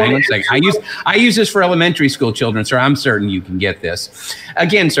 Hang on a second. I use this for elementary school children, sir. I'm certain you can get this.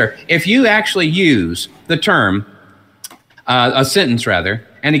 Again, sir, if you actually use the term, a sentence rather,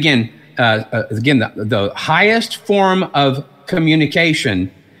 and again, the highest form of communication,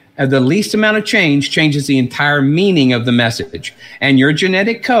 the least amount of change changes the entire meaning of the message. And your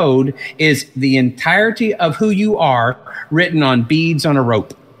genetic code is the entirety of who you are written on beads on a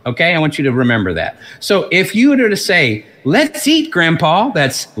rope. Okay, I want you to remember that. So if you were to say, let's eat, Grandpa,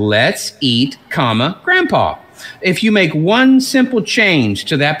 that's let's eat, comma, Grandpa. If you make one simple change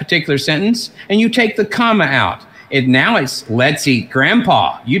to that particular sentence and you take the comma out, now it's let's eat,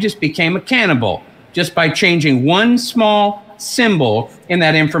 Grandpa. You just became a cannibal just by changing one small symbol in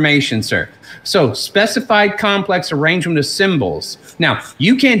that information, sir. So specified complex arrangement of symbols. Now,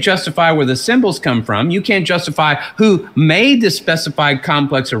 you can't justify where the symbols come from. You can't justify who made the specified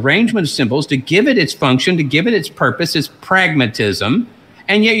complex arrangement of symbols to give it its function, to give it its purpose, its pragmatism.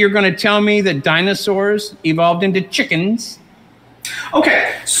 And yet you're going to tell me that dinosaurs evolved into chickens.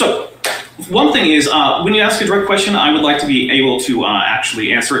 Okay, so one thing is, when you ask a direct question, I would like to be able to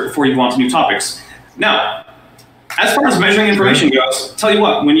actually answer it before you go on to new topics. Now, as far as measuring information goes, tell you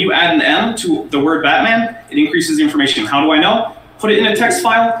what, when you add an M to the word Batman, it increases the information. How do I know? Put it in a text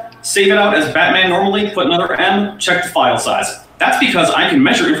file, save it out as Batman normally, put another M, check the file size. That's because I can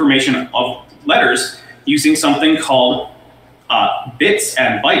measure information of letters using something called bits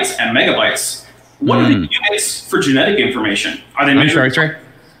and bytes and megabytes. What are the units for genetic information? Are they measured? I'm sorry.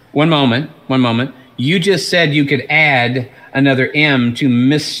 One moment. You just said you could add another M to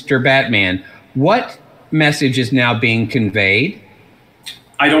Mr. Batman. What message is now being conveyed?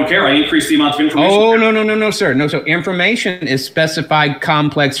 I don't care. I increase the amount of information. Oh, no, sir. No, so information is specified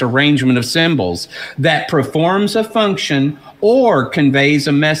complex arrangement of symbols that performs a function or conveys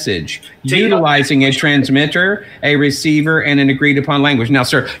a message, utilizing a transmitter, a receiver, and an agreed upon language. Now,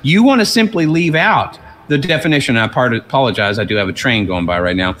 sir, you want to simply leave out the definition. I apologize. I do have a train going by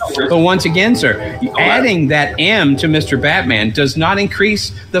right now. But once again, sir, adding that M to Mr. Batman does not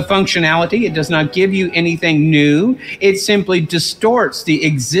increase the functionality. It does not give you anything new. It simply distorts the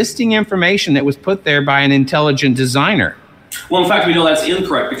existing information that was put there by an intelligent designer. Well, in fact, we know that's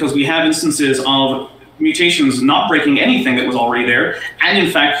incorrect because we have instances of mutations not breaking anything that was already there and,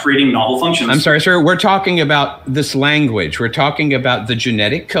 in fact, creating novel functions. I'm sorry, sir. We're talking about this language. We're talking about the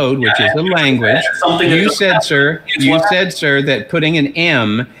genetic code, which is the language. You said, sir, that putting an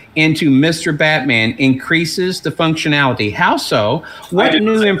M into Mr. Batman increases the functionality. How so? What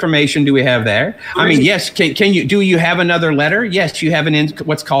new information do we have there? I mean, yes, do you have another letter? Yes, you have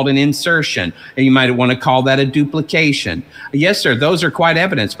what's called an insertion. And you might want to call that a duplication. Yes, sir, those are quite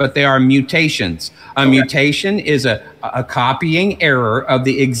evidence, but they are mutations. A mutation is a copying error of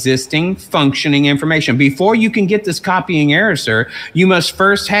the existing functioning information. Before you can get this copying error, sir, you must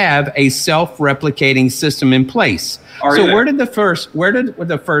first have a self-replicating system in place. Where did the first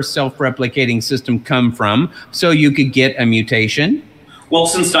self-replicating system come from so you could get a mutation? Well,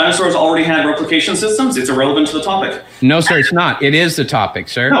 since dinosaurs already had replication systems, it's irrelevant to the topic. No, sir, it's not. It is the topic,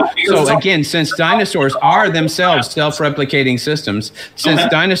 sir. No, so again, since dinosaurs are themselves self-replicating systems,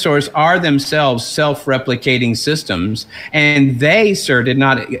 dinosaurs are themselves self-replicating systems, and they, sir, did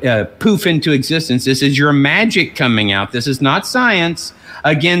not poof into existence. This is your magic coming out. This is not science.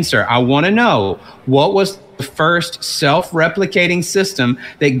 Again, sir, I want to know, what was the first self-replicating system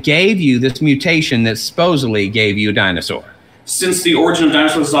that gave you this mutation that supposedly gave you a dinosaur? Since the origin of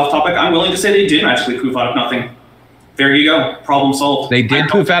dinosaurs is off topic, I'm willing to say they did magically poof out of nothing. There you go. Problem solved. They did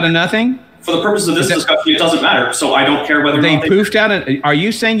poof out of nothing? For the purposes of this discussion, it doesn't matter. So I don't care whether or not they poofed out of... Are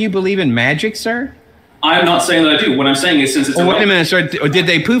you saying you believe in magic, sir? I'm not saying that I do. What I'm saying is, since it's wait a minute, sir. Did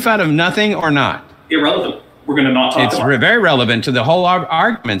they poof out of nothing or not? Irrelevant. We're going to not talk about it. It's very relevant to the whole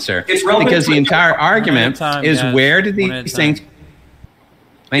argument, sir. It's relevant because the entire argument is where did these things...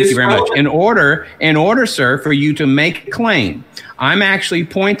 Thank you very much. In order, sir, for you to make a claim, I'm actually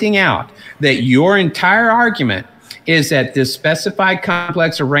pointing out that your entire argument is that this specified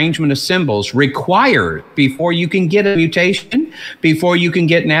complex arrangement of symbols required before you can get a mutation, before you can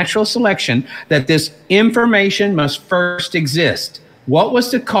get natural selection, that this information must first exist. What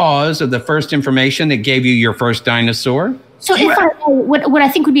was the cause of the first information that gave you your first dinosaur? So what I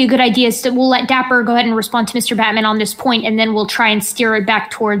think would be a good idea is that we'll let Dapper go ahead and respond to Mr. Batman on this point, and then we'll try and steer it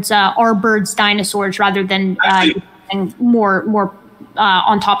back towards our birds' dinosaurs rather than more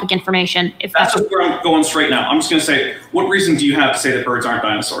on-topic information. If that's where I'm going straight now. I'm just going to say, what reason do you have to say that birds aren't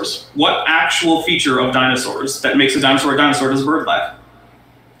dinosaurs? What actual feature of dinosaurs that makes a dinosaur does a bird laugh?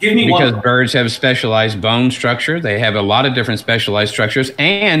 Give me one. Because birds have specialized bone structure. They have a lot of different specialized structures,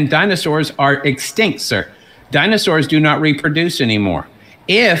 and dinosaurs are extinct, sir. Dinosaurs do not reproduce anymore.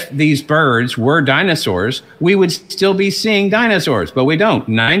 If these birds were dinosaurs, we would still be seeing dinosaurs, but we don't.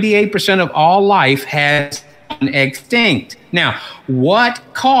 98% of all life has gone extinct. Now, what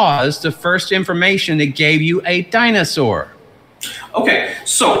caused the first information that gave you a dinosaur? Okay,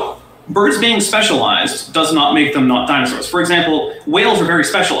 so birds being specialized does not make them not dinosaurs. For example, whales are very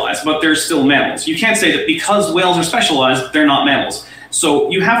specialized, but they're still mammals. You can't say that because whales are specialized, they're not mammals. So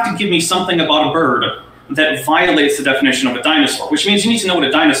you have to give me something about a bird that violates the definition of a dinosaur, which means you need to know what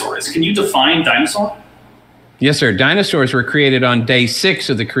a dinosaur is. Can you define dinosaur? Yes, sir. Dinosaurs were created on day 6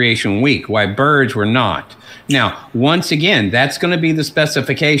 of the creation week, while birds were not. Now, once again, that's going to be the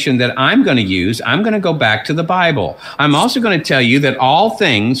specification that I'm going to use. I'm going to go back to the Bible. I'm also going to tell you that all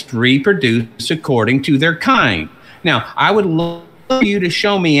things reproduce according to their kind. Now, I would love you to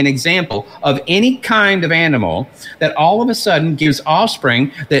show me an example of any kind of animal that all of a sudden gives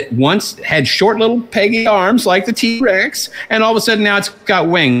offspring that once had short little peggy arms like the T-Rex, and all of a sudden now it's got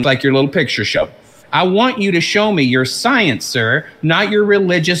wings like your little picture show. I want you to show me your science, sir, not your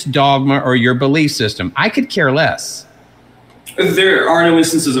religious dogma or your belief system. I could care less. There are no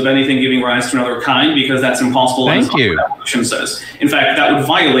instances of anything giving rise to another kind because that's impossible. Thank you. Evolution says. In fact, that would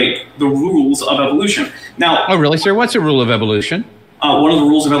violate the rules of evolution. Now, oh, really, sir? What's a rule of evolution? One of the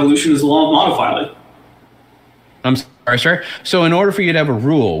rules of evolution is the law of modifiability. I'm sorry, sir. So in order for you to have a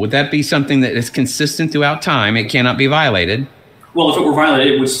rule, would that be something that is consistent throughout time? It cannot be violated. Well, if it were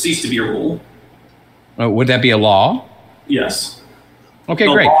violated, it would cease to be a rule. Would that be a law? Yes. Okay,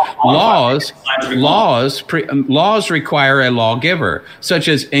 great. Laws require a lawgiver, such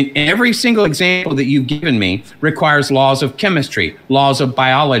as in every single example that you've given me requires laws of chemistry, laws of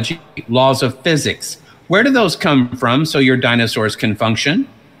biology, laws of physics. Where do those come from so your dinosaurs can function?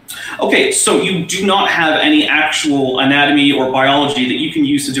 Okay, so you do not have any actual anatomy or biology that you can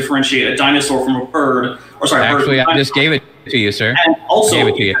use to differentiate a dinosaur from a bird. Actually, I just gave it to you, sir. And also, gave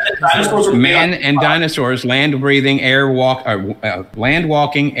it to you. Man and dinosaurs, land-walking,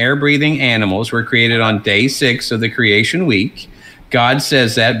 air-breathing animals were created on day 6 of the creation week. God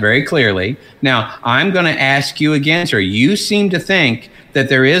says that very clearly. Now, I'm going to ask you again, sir. You seem to think that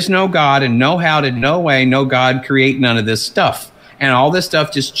there is no God and no way no God create none of this stuff. And all this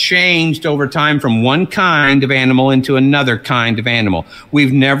stuff just changed over time from one kind of animal into another kind of animal.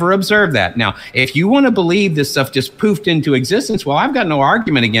 We've never observed that. Now, if you want to believe this stuff just poofed into existence, well, I've got no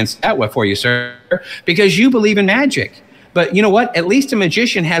argument against that for you, sir, because you believe in magic. But you know what? At least a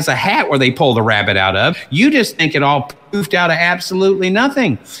magician has a hat where they pull the rabbit out of. You just think it all poofed out of absolutely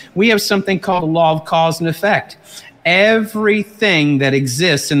nothing. We have something called the law of cause and effect. Everything that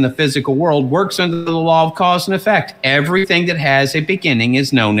exists in the physical world works under the law of cause and effect. Everything that has a beginning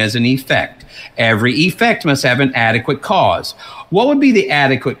is known as an effect. Every effect must have an adequate cause. What would be the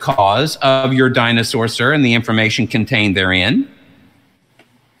adequate cause of your dinosaur, sir, and the information contained therein?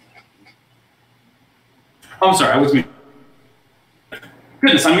 I'm sorry, I was muted.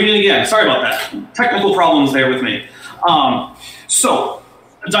 Goodness, I'm muted again. Sorry about that. Technical problems there with me. So,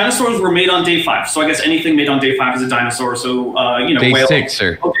 Dinosaurs were made on day 5, so I guess anything made on day 5 is a dinosaur. So day whale. 6,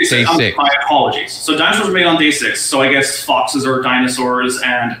 sir. Okay, day 6. My apologies. So dinosaurs were made on day 6. So I guess foxes are dinosaurs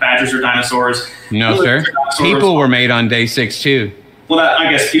and badgers are dinosaurs. No, sir. People were made on day 6 too. Well, I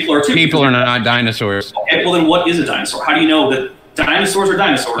guess people are too. People are not dinosaurs. Okay, well then, what is a dinosaur? How do you know that dinosaurs are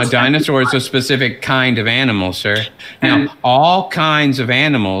dinosaurs? A dinosaur is a specific kind of animal, sir. Now, all kinds of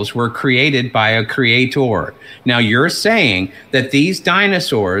animals were created by a creator. Now, you're saying that these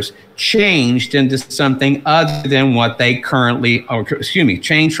dinosaurs changed into something other than what they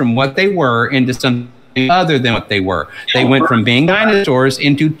changed from what they were into something other than what they were. They went from being dinosaurs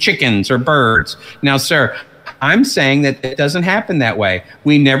into chickens or birds. Now, sir, I'm saying that it doesn't happen that way.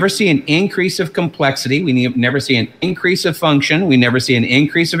 We never see an increase of complexity. We never see an increase of function. We never see an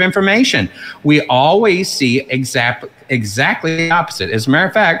increase of information. We always see exactly the opposite. As a matter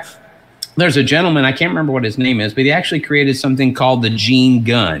of fact, there's a gentleman, I can't remember what his name is, but he actually created something called the gene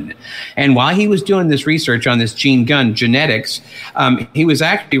gun. And while he was doing this research on this gene gun, genetics, he was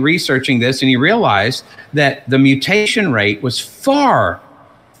actually researching this, and he realized that the mutation rate was far,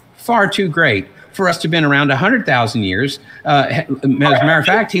 far too great for us to have been around 100,000 years. As a matter of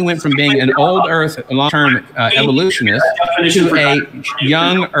fact, he went from being an old Earth long-term evolutionist to a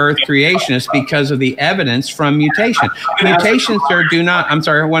young Earth creationist because of the evidence from mutation. Mutations, sir, do not, I'm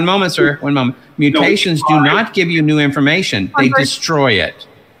sorry, one moment, sir, one moment. Mutations do not give you new information. They destroy it.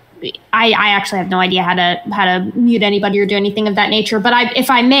 I actually have no idea how to mute anybody or do anything of that nature. But if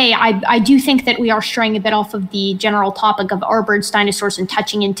I may, I do think that we are straying a bit off of the general topic of our birds, dinosaurs, and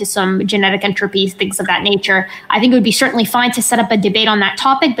touching into some genetic entropy, things of that nature. I think it would be certainly fine to set up a debate on that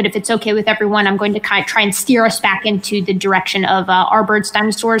topic. But if it's okay with everyone, I'm going to try and steer us back into the direction of our birds,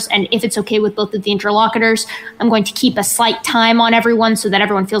 dinosaurs. And if it's okay with both of the interlocutors, I'm going to keep a slight time on everyone so that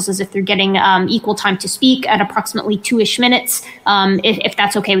everyone feels as if they're getting equal time to speak at approximately 2-ish minutes, if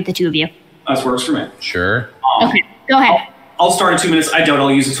that's okay with the two of you. That works for me. Sure. Okay, go ahead. I'll start in 2 minutes. I doubt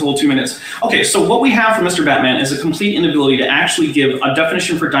I'll use the whole 2 minutes. Okay, so what we have from Mr. Batman is a complete inability to actually give a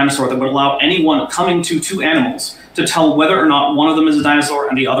definition for dinosaur that would allow anyone coming to two animals to tell whether or not one of them is a dinosaur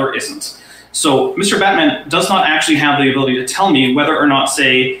and the other isn't. So Mr. Batman does not actually have the ability to tell me whether or not,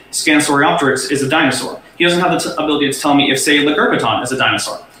 say, Scansoriopteryx is a dinosaur. He doesn't have the ability to tell me if, say, Lagurbiton is a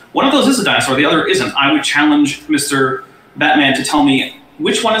dinosaur. One of those is a dinosaur, the other isn't. I would challenge Mr. Batman to tell me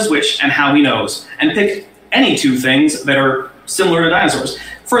which one is which and how he knows, and pick any two things that are similar to dinosaurs.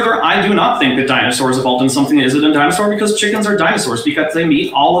 Further, I do not think that dinosaurs evolved into something that isn't a dinosaur because chickens are dinosaurs, because they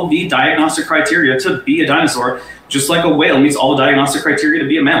meet all of the diagnostic criteria to be a dinosaur, just like a whale meets all the diagnostic criteria to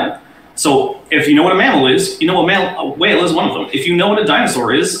be a mammal. So if you know what a mammal is, you know a whale is one of them. If you know what a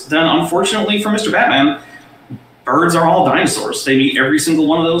dinosaur is, then unfortunately for Mr. Batman, birds are all dinosaurs. They meet every single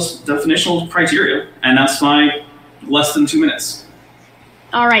one of those definitional criteria, and that's my less than 2 minutes.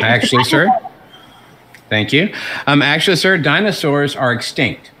 All right. Actually, sir. Thank you. Actually, sir, dinosaurs are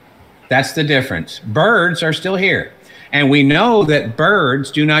extinct. That's the difference. Birds are still here. And we know that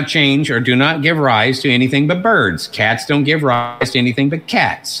birds do not change or do not give rise to anything but birds. Cats don't give rise to anything but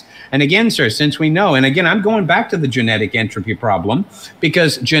cats. And again, sir, since we know, and again, I'm going back to the genetic entropy problem,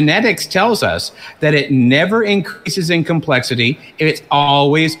 because genetics tells us that it never increases in complexity. It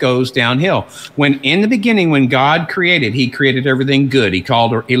always goes downhill. When in the beginning, when God created, he created everything good.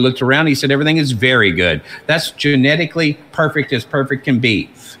 He looked around, he said, everything is very good. That's genetically perfect as perfect can be.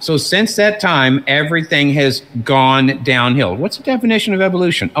 So since that time, everything has gone downhill. What's the definition of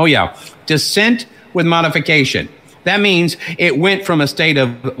evolution? Oh yeah, descent with modification. That means it went from a state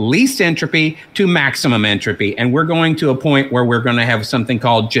of least entropy to maximum entropy. And we're going to a point where we're going to have something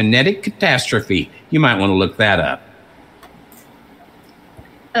called genetic catastrophe. You might want to look that up.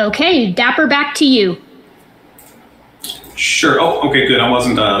 Okay, Dapper, back to you. Sure. Oh, okay, good. I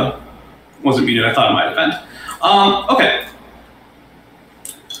wasn't muted. I thought it might have been. Okay.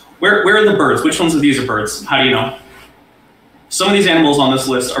 Where are the birds? Which ones of these are birds? How do you know? Some of these animals on this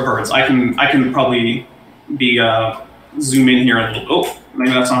list are birds. I can probably zoom in here a little. Oh,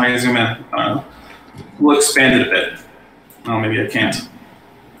 maybe that's not how you zoom in. We'll expand it a bit. Oh, maybe I can't.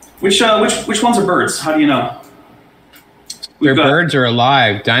 Which ones are birds? How do you know? Birds are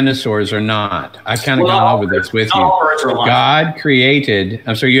alive. Dinosaurs are not. I've kind of gone over this with you. Birds are alive. God created.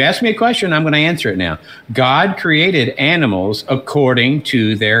 I'm sorry. You asked me a question. I'm going to answer it now. God created animals according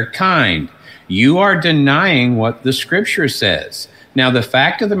to their kind. You are denying what the Scripture says. Now, the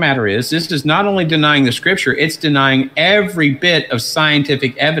fact of the matter is, this is not only denying the Scripture, it's denying every bit of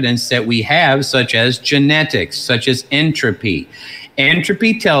scientific evidence that we have, such as genetics, such as entropy.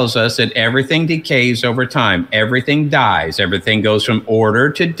 Entropy tells us that everything decays over time. Everything dies. Everything goes from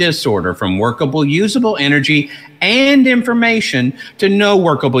order to disorder, from workable, usable energy and information to no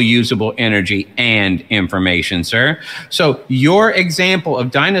workable, usable energy and information, sir. So your example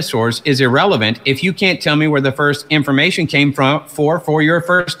of dinosaurs is irrelevant if you can't tell me where the first information came from for your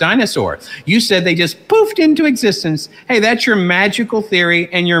first dinosaur. You said they just poofed into existence. Hey, that's your magical theory,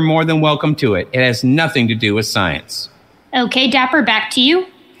 and you're more than welcome to it. It has nothing to do with science. Okay, Dapper, back to you.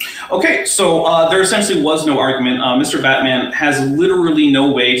 Okay, so there essentially was no argument. Mr. Batman has literally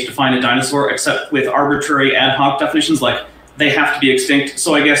no way to define a dinosaur except with arbitrary ad hoc definitions like they have to be extinct.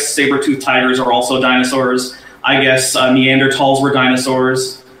 So I guess saber-toothed tigers are also dinosaurs. I guess Neanderthals were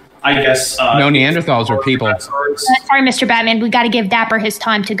dinosaurs. I guess... no, Neanderthals were people. Sorry, Mr. Batman. We got to give Dapper his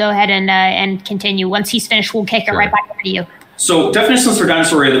time to go ahead and continue. Once he's finished, we'll kick it right back over to you. So definitions for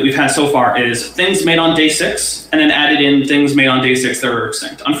dinosauria that we've had so far is things made on day 6, and then added in things made on day 6 that are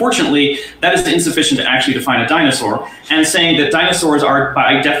extinct. Unfortunately, that is insufficient to actually define a dinosaur, and saying that dinosaurs are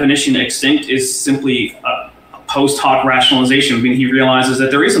by definition extinct is simply a post hoc rationalization when he realizes that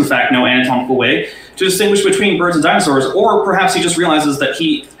there is in fact no anatomical way to distinguish between birds and dinosaurs, or perhaps he just realizes that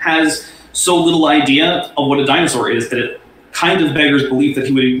he has so little idea of what a dinosaur is that it kind of beggars belief that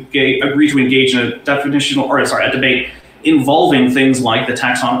he would agree to engage in a a debate involving things like the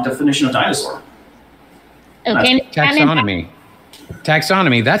taxonomic definition of dinosaur. Okay.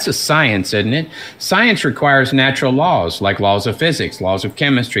 Taxonomy, that's a science, isn't it? Science requires natural laws, like laws of physics, laws of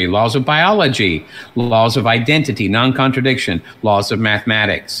chemistry, laws of biology, laws of identity, non-contradiction, laws of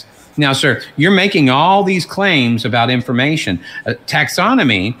mathematics. Now, sir, you're making all these claims about information.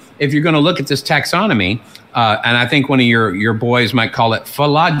 Taxonomy, if you're going to look at this taxonomy, and I think one of your boys might call it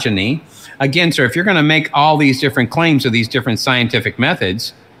phylogeny. Again, sir, if you're going to make all these different claims of these different scientific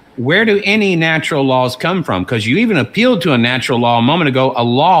methods, where do any natural laws come from? Because you even appealed to a natural law a moment ago, a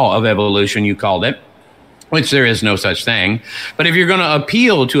law of evolution, you called it, which there is no such thing. But if you're going to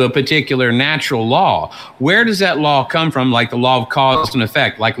appeal to a particular natural law, where does that law come from? Like the law of cause and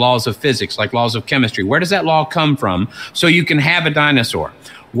effect, like laws of physics, like laws of chemistry. Where does that law come from so you can have a dinosaur?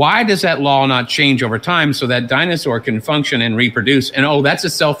 Why does that law not change over time so that dinosaur can function and reproduce? And, oh, that's a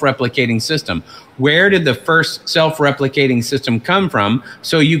self-replicating system. Where did the first self-replicating system come from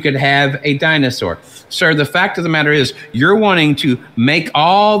so you could have a dinosaur? Sir, the fact of the matter is you're wanting to make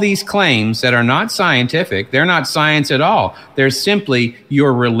all these claims that are not scientific. They're not science at all. They're simply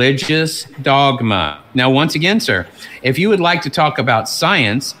your religious dogma. Now, once again, sir, if you would like to talk about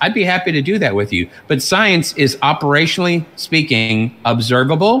science, I'd be happy to do that with you. But science is operationally speaking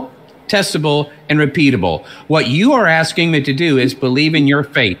observable, testable, and repeatable. What you are asking me to do is believe in your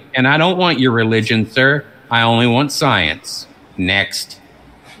faith. And I don't want your religion, sir. I only want science. Next.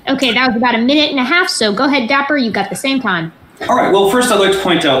 Okay, that was about a minute and a half, so go ahead, Dapper. You got the same time. All right, well, first I'd like to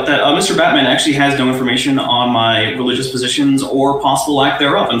point out that Mr. Batman actually has no information on my religious positions or possible lack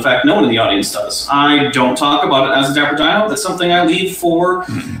thereof. In fact, no one in the audience does. I don't talk about it as a Dapper Dino. That's something I leave for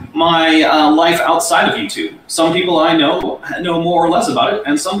my life outside of YouTube. Some people I know more or less about it,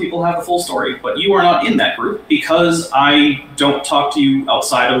 and some people have the full story. But you are not in that group because I don't talk to you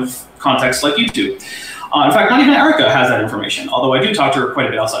outside of contexts like YouTube. In fact, not even Erica has that information, although I do talk to her quite a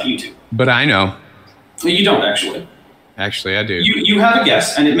bit outside of YouTube. But I know. You don't, actually. Actually, I do. You have a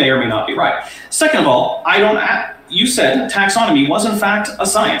guess, and it may or may not be right. Second of all, you said taxonomy was, in fact, a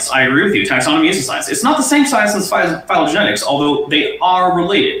science. I agree with you. Taxonomy is a science. It's not the same science as phylogenetics, although they are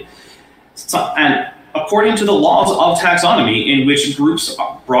related. And according to the laws of taxonomy, in which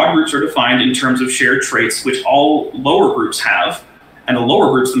broad groups are defined in terms of shared traits, which all lower groups have, and the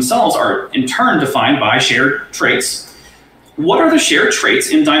lower groups themselves are in turn defined by shared traits. What are the shared traits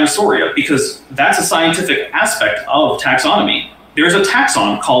in Dinosauria? Because that's a scientific aspect of taxonomy. There's a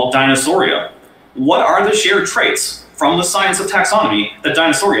taxon called Dinosauria. What are the shared traits from the science of taxonomy that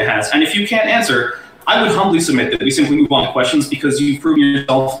Dinosauria has? And if you can't answer, I would humbly submit that we simply move on to questions because you've proven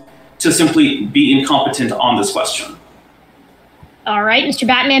yourself to simply be incompetent on this question. All right, Mr.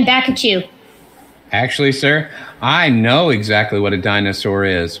 Batman, back at you. Actually, sir, I know exactly what a dinosaur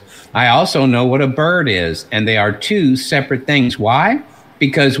is. I also know what a bird is, and they are two separate things. Why?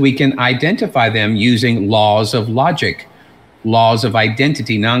 Because we can identify them using laws of logic, laws of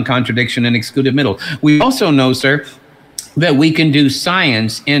identity, non-contradiction, and excluded middle. We also know, sir, that we can do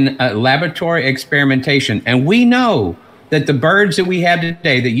science in laboratory experimentation, and we know that the birds that we have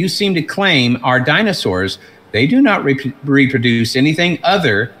today that you seem to claim are dinosaurs, they do not reproduce anything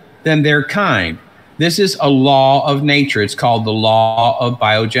other than their kind. This is a law of nature. It's called the law of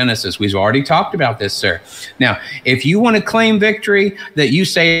biogenesis. We've already talked about this, sir. Now, if you want to claim victory, that you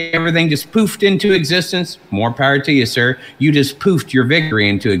say everything just poofed into existence, more power to you, sir. You just poofed your victory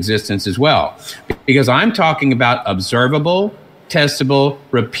into existence as well. Because I'm talking about observable, testable,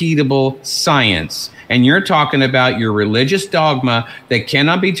 repeatable science. And you're talking about your religious dogma that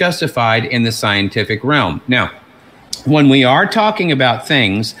cannot be justified in the scientific realm. Now, when we are talking about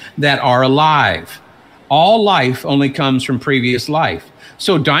things that are alive, all life only comes from previous life.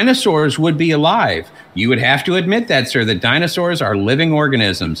 So dinosaurs would be alive. You would have to admit that, sir, that dinosaurs are living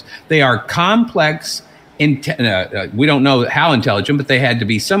organisms. They are complex. We don't know how intelligent, but they had to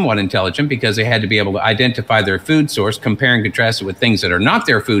be somewhat intelligent because they had to be able to identify their food source, compare and contrast it with things that are not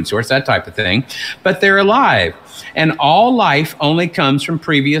their food source, that type of thing. But they're alive. And all life only comes from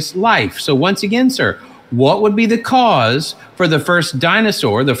previous life. So once again, sir, what would be the cause for the first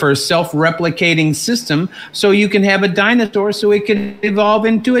dinosaur, the first self-replicating system, so you can have a dinosaur so it can evolve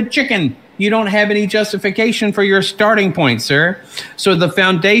into a chicken? You don't have any justification for your starting point, sir. So the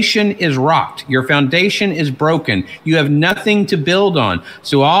foundation is rocked. Your foundation is broken. You have nothing to build on.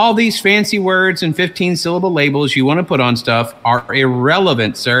 So all these fancy words and 15-syllable labels you want to put on stuff are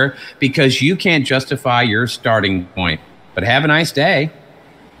irrelevant, sir, because you can't justify your starting point. But have a nice day.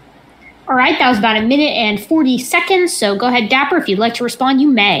 All right, that was about 1 minute and 40 seconds. So go ahead, Dapper. If you'd like to respond, you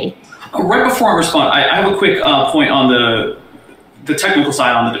may. Right before I respond, I have a quick point on the technical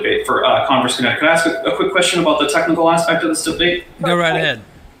side on the debate for Converse Connect. Can I ask a quick question about the technical aspect of this debate? Go right ahead.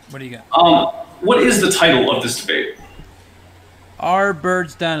 What do you got? What is the title of this debate? Are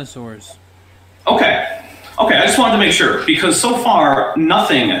birds dinosaurs? Okay, I just wanted to make sure, because so far,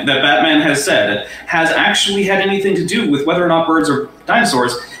 nothing that Batman has said has actually had anything to do with whether or not birds are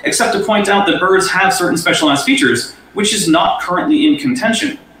dinosaurs, except to point out that birds have certain specialized features, which is not currently in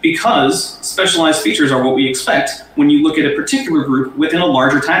contention, because specialized features are what we expect when you look at a particular group within a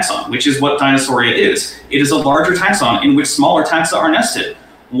larger taxon, which is what Dinosauria is. It is a larger taxon in which smaller taxa are nested,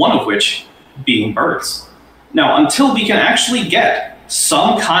 one of which being birds. Now, until we can actually get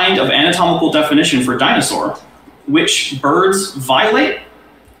some kind of anatomical definition for dinosaur, which birds violate,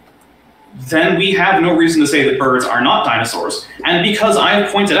 then we have no reason to say that birds are not dinosaurs. And because I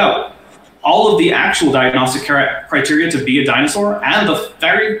have pointed out all of the actual diagnostic criteria to be a dinosaur and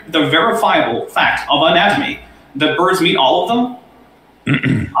the verifiable fact of anatomy that birds meet all of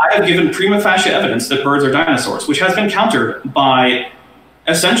them, I have given prima facie evidence that birds are dinosaurs, which has been countered by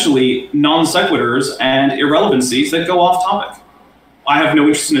essentially non sequiturs and irrelevancies that go off topic. I have no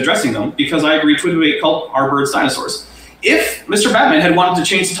interest in addressing them because I agreed to a debate called Are Birds Dinosaurs? If Mr. Batman had wanted to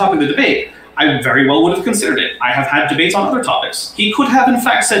change the topic of the debate, I very well would have considered it. I have had debates on other topics. He could have, in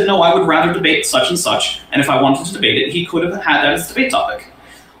fact, said, no, I would rather debate such and such, and if I wanted to debate it, he could have had that as a debate topic.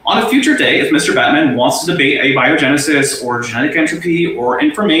 On a future day, if Mr. Batman wants to debate abiogenesis or genetic entropy or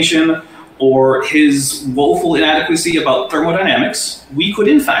information or his woeful inadequacy about thermodynamics, we could,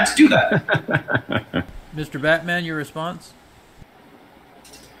 in fact, do that. Mr. Batman, your response?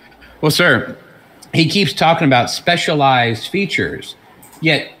 Well, sir, he keeps talking about specialized features,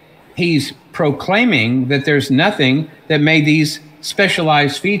 yet he's proclaiming that there's nothing that made these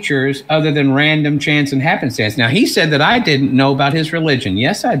specialized features other than random chance and happenstance. Now, he said that I didn't know about his religion.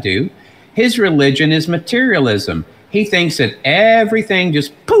 Yes, I do. His religion is materialism. He thinks that everything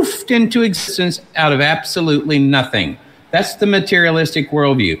just poofed into existence out of absolutely nothing. That's the materialistic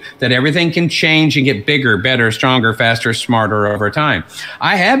worldview, that everything can change and get bigger, better, stronger, faster, smarter over time.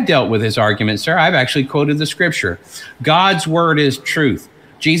 I have dealt with his argument, sir. I've actually quoted the scripture. God's word is truth.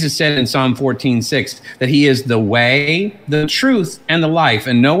 Jesus said in Psalm 14:6 that he is the way, the truth, and the life,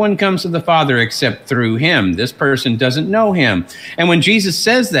 and no one comes to the Father except through him. This person doesn't know him. And when Jesus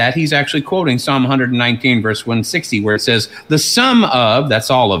says that, he's actually quoting Psalm 119, verse 160, where it says, the sum of, that's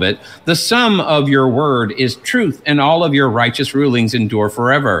all of it, the sum of your word is truth, and all of your righteous rulings endure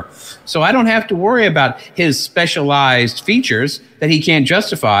forever. So I don't have to worry about his specialized features that he can't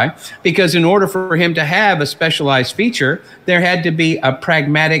justify, because in order for him to have a specialized feature, there had to be a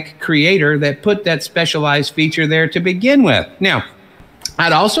pragmatic creator that put that specialized feature there to begin with. Now,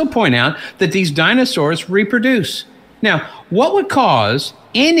 I'd also point out that these dinosaurs reproduce. Now, what would cause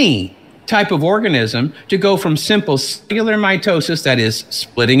any type of organism to go from simple cellular mitosis, that is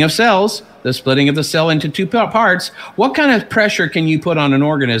splitting of cells, the splitting of the cell into two parts, what kind of pressure can you put on an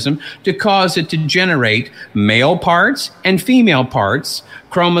organism to cause it to generate male parts and female parts,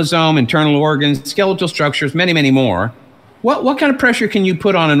 chromosome, internal organs, skeletal structures, many, many more? What kind of pressure can you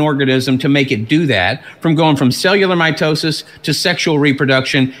put on an organism to make it do that, from going from cellular mitosis to sexual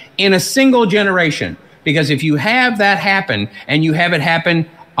reproduction in a single generation? Because if you have that happen, and you have it happen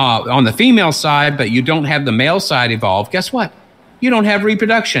on the female side, but you don't have the male side evolved, guess what? You don't have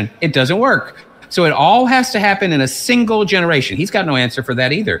reproduction. It doesn't work. So it all has to happen in a single generation. He's got no answer for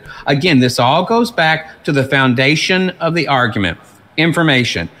that either. Again, this all goes back to the foundation of the argument,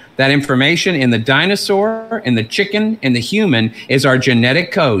 information. That information in the dinosaur, in the chicken, in the human is our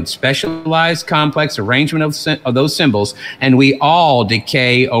genetic code, specialized, complex arrangement of those symbols, and we all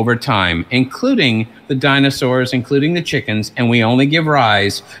decay over time, including the dinosaurs, including the chickens, and we only give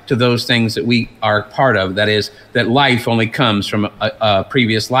rise to those things that we are part of. That is, that life only comes from a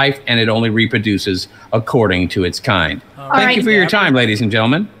previous life, and it only reproduces according to its kind. Thank you for your time, ladies and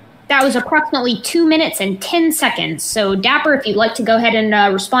gentlemen. That was approximately 2 minutes and 10 seconds. So, Dapper, if you'd like to go ahead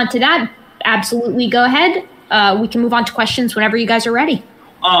and respond to that, absolutely go ahead. We can move on to questions whenever you guys are ready.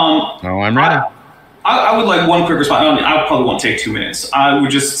 I'm ready. I would like one quick response. I probably won't take 2 minutes. I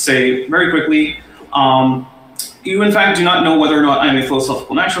would just say very quickly, you in fact do not know whether or not I'm a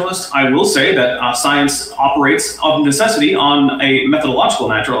philosophical naturalist. I will say that science operates of necessity on a methodological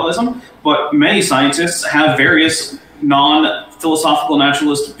naturalism, but many scientists have various non-philosophical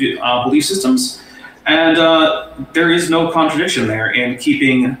naturalist belief systems, and there is no contradiction there in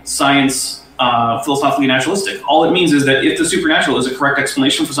keeping science philosophically naturalistic. All it means is that if the supernatural is a correct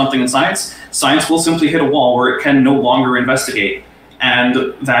explanation for something in science, science will simply hit a wall where it can no longer investigate.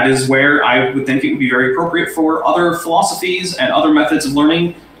 And that is where I would think it would be very appropriate for other philosophies and other methods of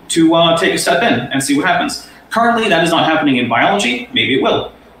learning to take a step in and see what happens. Currently, that is not happening in biology. Maybe it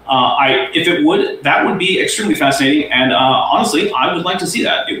will. If it would, that would be extremely fascinating, and honestly, I would like to see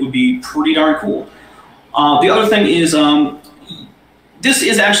that. It would be pretty darn cool. The other thing is, this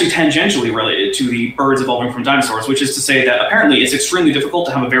is actually tangentially related to the birds evolving from dinosaurs, which is to say that apparently it's extremely difficult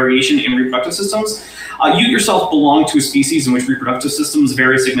to have a variation in reproductive systems. You yourself belong to a species in which reproductive systems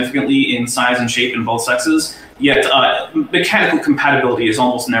vary significantly in size and shape in both sexes, yet mechanical compatibility is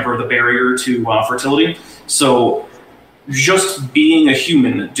almost never the barrier to fertility. So just being a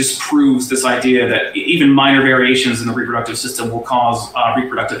human disproves this idea that even minor variations in the reproductive system will cause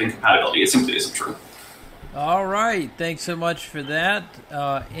reproductive incompatibility. It simply isn't true. All right. Thanks so much for that.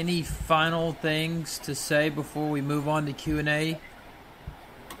 Any final things to say before we move on to Q&A?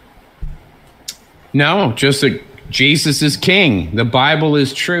 No, just that Jesus is king. The Bible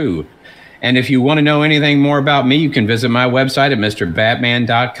is true. And if you want to know anything more about me, you can visit my website at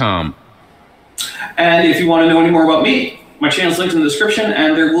MrBatman.com. And if you want to know any more about me, my channel's linked in the description,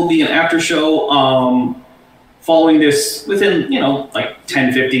 and there will be an after show following this within, like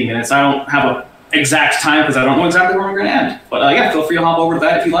 10, 15 minutes. I don't have an exact time because I don't know exactly where we're going to end. But yeah, feel free to hop over to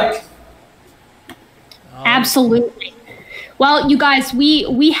that if you like. Absolutely. Well, you guys,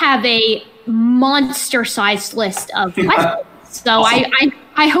 we have a monster-sized list of questions. So awesome.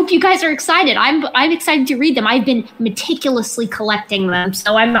 I hope you guys are excited. I'm excited to read them. I've been meticulously collecting them,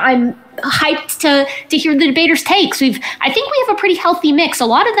 so I'm hyped to hear the debaters' takes. I think we have a pretty healthy mix. A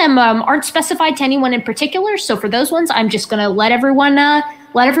lot of them aren't specified to anyone in particular, so for those ones, I'm just going to let everyone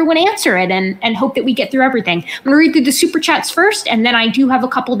answer it and hope that we get through everything. I'm going to read through the super chats first, and then I do have a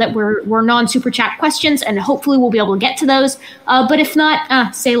couple that were non-super chat questions, and hopefully we'll be able to get to those. But if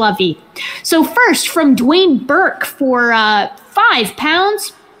not, c'est la vie. So first, from Dwayne Burke for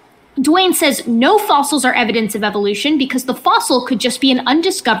 £5. Dwayne says, no fossils are evidence of evolution because the fossil could just be an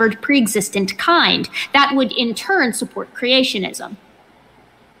undiscovered pre-existent kind. That would in turn support creationism.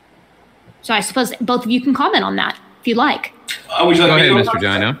 So I suppose both of you can comment on that if you'd like. Would you like Go ahead, me Mr.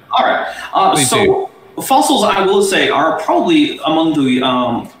 Gino. All right. Fossils, I will say, are probably among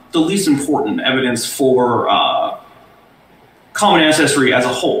the least important evidence for common ancestry as a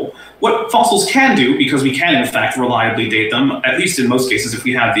whole. What fossils can do, because we can in fact reliably date them, at least in most cases if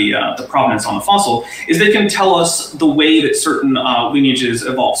we have the provenance on the fossil, is they can tell us the way that certain lineages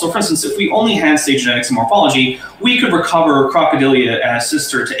evolve. So for instance, if we only had stage genetics and morphology, we could recover Crocodilia as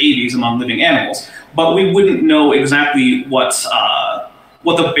sister to Aves among living animals, but we wouldn't know exactly what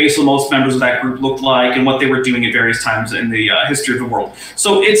the basalmost members of that group looked like and what they were doing at various times in the history of the world.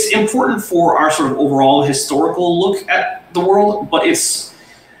 So it's important for our sort of overall historical look at the world, but it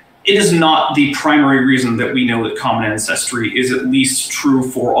is not the primary reason that we know that common ancestry is at least true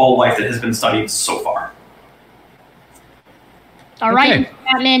for all life that has been studied so far. All right,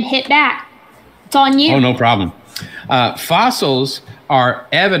 Batman, hit back. It's on you. Oh, no problem. Fossils are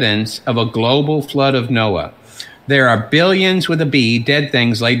evidence of a global flood of Noah. There are billions with a B dead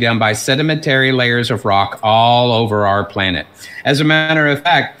things laid down by sedimentary layers of rock all over our planet. As a matter of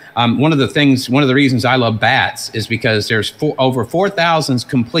fact, one of the reasons I love bats is because there's over 4,000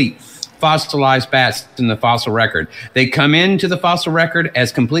 complete fossilized bats in the fossil record. They come into the fossil record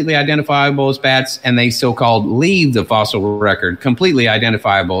as completely identifiable as bats, and they so-called leave the fossil record completely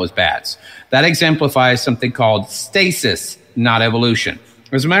identifiable as bats. That exemplifies something called stasis, not evolution.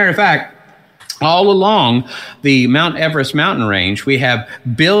 As a matter of fact, all along the Mount Everest mountain range, we have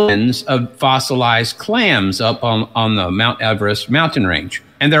billions of fossilized clams up on the Mount Everest mountain range,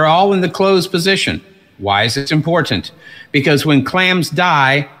 and they're all in the closed position. Why is this important? Because when clams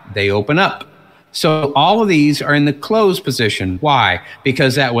die, they open up. So all of these are in the closed position. Why?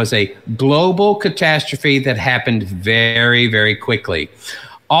 Because that was a global catastrophe that happened very, very quickly.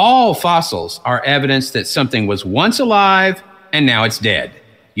 All fossils are evidence that something was once alive and now it's dead.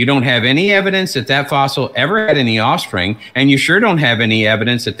 You don't have any evidence that that fossil ever had any offspring, and you sure don't have any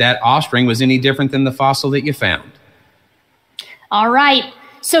evidence that that offspring was any different than the fossil that you found. All right.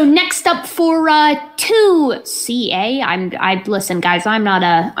 So next up for 2CA, listen, guys. I'm not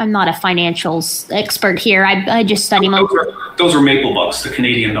a financials expert here. I just study those are maple bucks, the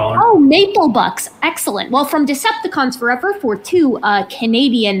Canadian dollar. Oh, maple bucks, excellent. Well, from Decepticons Forever for 2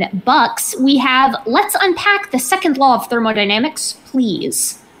 Canadian bucks, we have let's unpack the second law of thermodynamics,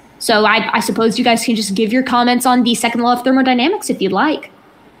 please. So I suppose you guys can just give your comments on the second law of thermodynamics if you'd like.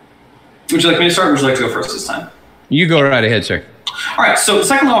 Would you like me to start, or would you like to go first this time? You go right ahead, sir. All right, so the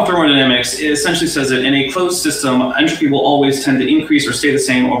second law of thermodynamics essentially says that in a closed system, entropy will always tend to increase or stay the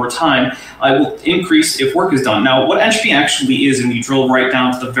same over time. It will increase if work is done. Now, what entropy actually is, and you drill right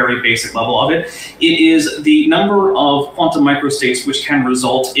down to the very basic level of it, it is the number of quantum microstates which can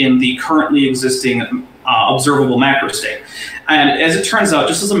result in the currently existing observable macrostate. And as it turns out,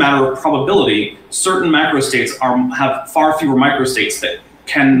 just as a matter of probability, certain macrostates have far fewer microstates that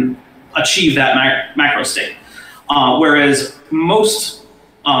can achieve that macrostate. Whereas most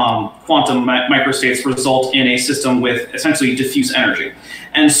quantum microstates result in a system with essentially diffuse energy.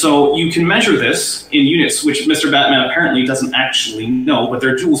 And so you can measure this in units, which Mr. Batman apparently doesn't actually know, but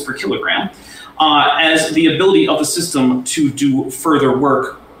they're joules per kilogram, as the ability of the system to do further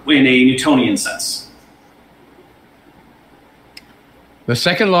work in a Newtonian sense. The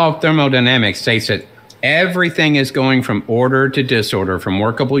second law of thermodynamics states that everything is going from order to disorder, from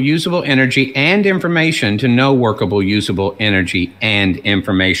workable usable energy and information to no workable usable energy and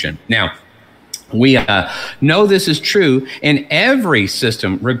information. Now, we know this is true in every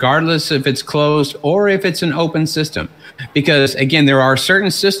system, regardless if it's closed or if it's an open system. Because, again, there are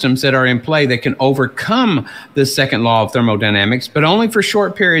certain systems that are in play that can overcome the second law of thermodynamics, but only for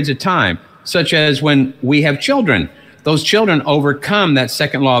short periods of time, such as when we have children. Those children overcome that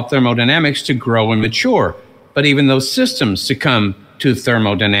second law of thermodynamics to grow and mature. But even those systems succumb to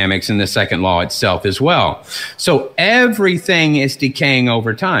thermodynamics in the second law itself as well. So everything is decaying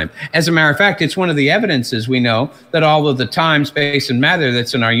over time. As a matter of fact, it's one of the evidences we know that all of the time, space, and matter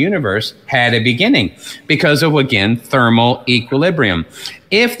that's in our universe had a beginning because of, again, thermal equilibrium.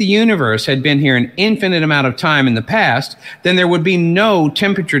 If the universe had been here an infinite amount of time in the past, then there would be no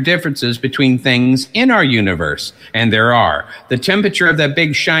temperature differences between things in our universe. And there are. The temperature of that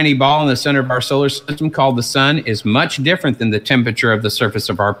big shiny ball in the center of our solar system called the sun is much different than the temperature of the surface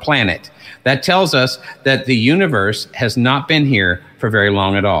of our planet. That tells us that the universe has not been here for very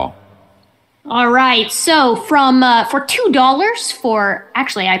long at all. All right, so from for $2 for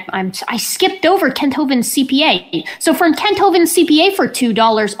actually I skipped over Kent Hovind's CPA. So from Kent Hovind's CPA for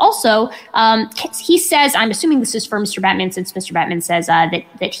 $2 also, he says, I'm assuming this is for Mr. Batman since Mr. Batman says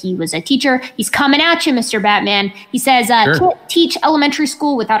that he was a teacher. He's coming at you, Mr. Batman. He says Sure. Can't teach elementary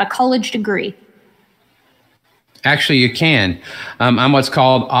school without a college degree. Actually, you can. I'm what's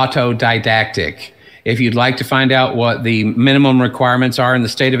called autodidactic. If you'd like to find out what the minimum requirements are in the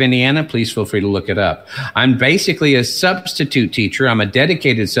state of Indiana, please feel free to look it up. I'm basically a substitute teacher. I'm a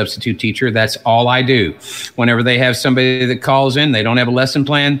dedicated substitute teacher. That's all I do. Whenever they have somebody that calls in, they don't have a lesson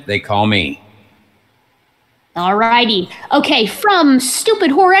plan, they call me. All righty. Okay, from Stupid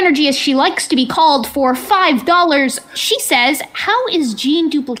Whore Energy, as she likes to be called, for $5, she says, how is gene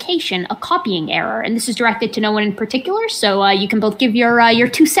duplication a copying error? And this is directed to no one in particular, so you can both give your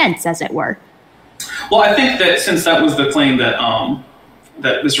 2 cents, as it were. Well, I think that since that was the claim that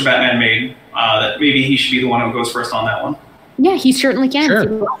that Mr. Batman made, that maybe he should be the one who goes first on that one. Yeah, he certainly can.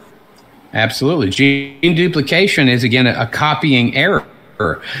 Sure. Absolutely. Gene duplication is, again, a copying error.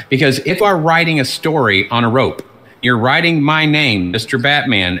 Because if you are writing a story on a rope, you're writing my name, Mr.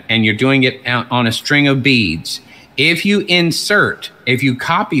 Batman, and you're doing it on a string of beads. If you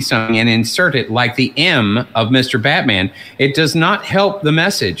copy something and insert it like the M of Mr. Batman, it does not help the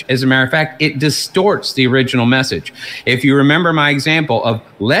message. As a matter of fact, it distorts the original message. If you remember my example of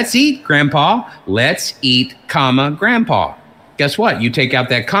let's eat, Grandpa, let's eat, comma, Grandpa. guess what? You take out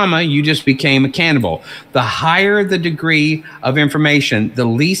that comma, you just became a cannibal. The higher the degree of information, the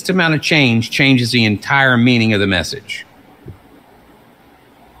least amount of change changes the entire meaning of the message.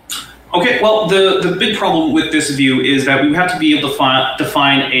 Okay, well, the big problem with this view is that we have to be able to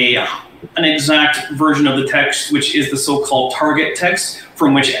define an exact version of the text, which is the so-called target text,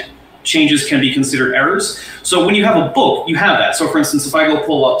 from which changes can be considered errors. So when you have a book, you have that. So for instance, if I go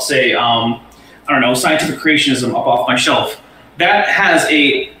pull up, say, Scientific Creationism up off my shelf, that has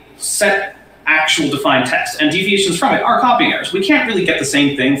a set actual defined text, and deviations from it are copying errors. We can't really get the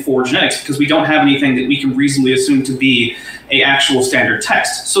same thing for genetics because we don't have anything that we can reasonably assume to be a actual standard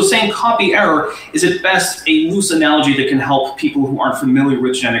text. So saying copy error is at best a loose analogy that can help people who aren't familiar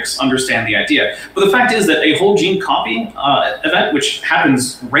with genetics understand the idea. But the fact is that a whole gene copy event, which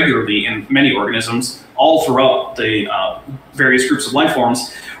happens regularly in many organisms all throughout the various groups of life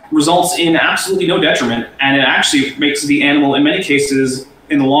forms, results in absolutely no detriment, and it actually makes the animal, in many cases,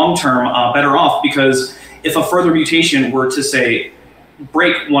 in the long term, better off, because if a further mutation were to, say,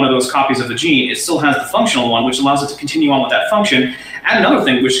 break one of those copies of the gene, it still has the functional one, which allows it to continue on with that function. And another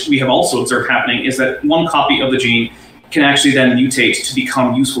thing which we have also observed happening is that one copy of the gene can actually then mutate to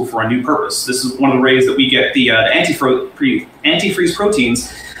become useful for a new purpose. This is one of the ways that we get the antifreeze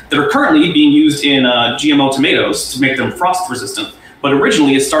proteins that are currently being used in GMO tomatoes to make them frost resistant. But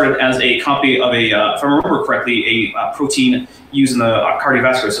originally it started as a copy of if I remember correctly, a protein used in the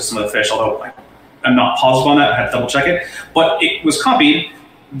cardiovascular system of the fish, although I'm not positive on that, I had to double check it. But it was copied,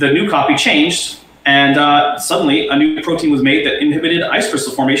 the new copy changed, and suddenly a new protein was made that inhibited ice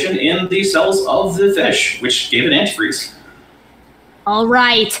crystal formation in the cells of the fish, which gave it antifreeze. All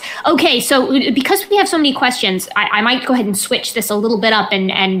right. Okay, so because we have so many questions, I might go ahead and switch this a little bit up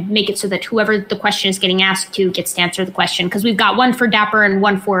and make it so that whoever the question is getting asked to gets to answer the question, because we've got one for Dapper and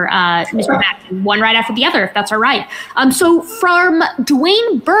one for Mr. Matt, one right after the other, if that's all right. So from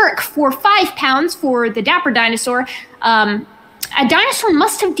Dwayne Burke for £5 for the Dapper dinosaur, a dinosaur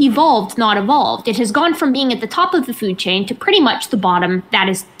must have devolved, not evolved. It has gone from being at the top of the food chain to pretty much the bottom. That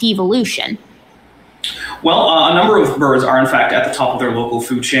is devolution. Well, a number of birds are, in fact, at the top of their local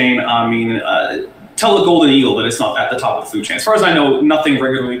food chain. I mean, tell the golden eagle that it's not at the top of the food chain. As far as I know, nothing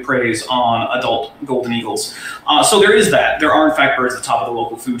regularly preys on adult golden eagles. So there is that. There are, in fact, birds at the top of the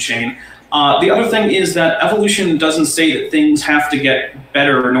local food chain. The other thing is that evolution doesn't say that things have to get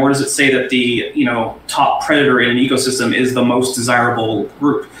better, nor does it say that the top predator in an ecosystem is the most desirable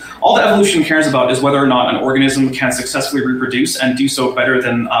group. All that evolution cares about is whether or not an organism can successfully reproduce and do so better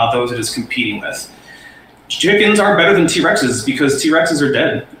than those it is competing with. Chickens are better than T-Rexes because T-Rexes are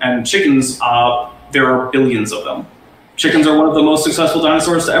dead, and chickens, there are billions of them. Chickens are one of the most successful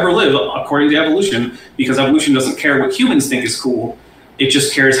dinosaurs to ever live, according to evolution, because evolution doesn't care what humans think is cool. It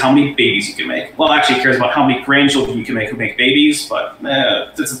just cares how many babies you can make. Well, actually, it cares about how many grandchildren you can make who make babies, but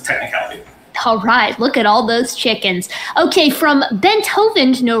this is a technicality. All right, look at all those chickens. Okay, from Bent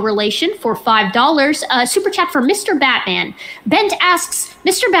Hovind, no relation, for $5. Super chat for Mr. Batman. Bent asks,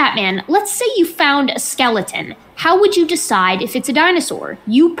 Mr. Batman, let's say you found a skeleton. How would you decide if it's a dinosaur?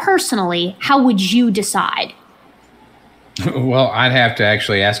 You personally, how would you decide? Well, I'd have to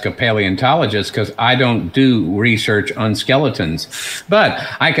actually ask a paleontologist because I don't do research on skeletons. But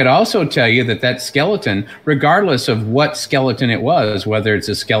I could also tell you that skeleton, regardless of what skeleton it was, whether it's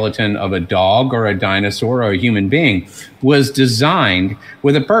a skeleton of a dog or a dinosaur or a human being, was designed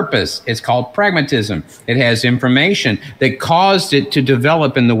with a purpose. It's called pragmatism. It has information that caused it to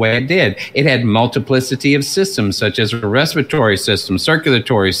develop in the way it did. It had multiplicity of systems, such as a respiratory system,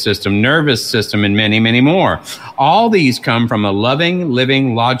 circulatory system, nervous system, and many, many more. All these come from a loving,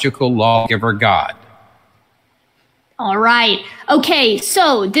 living, logical lawgiver God. All right. Okay,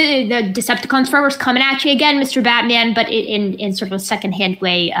 so the Decepticons forever's coming at you again, Mr. Batman, but in sort of a second-hand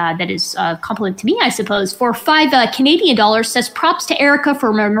way that is a compliment to me, I suppose. For $5 Canadian dollars, says props to Erica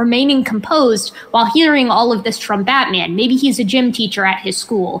for remaining composed while hearing all of this from Batman. Maybe he's a gym teacher at his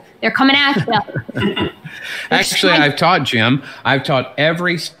school. They're coming at you. Actually, I've taught gym. I've taught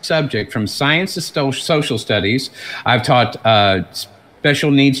every subject from science to social studies. I've taught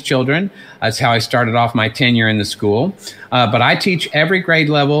special needs children. That's how I started off my tenure in the school. But I teach every grade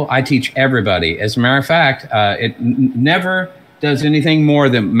level. I teach everybody. As a matter of fact, it never does anything more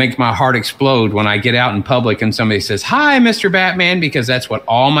than make my heart explode when I get out in public and somebody says, "Hi, Mr. Batman," because that's what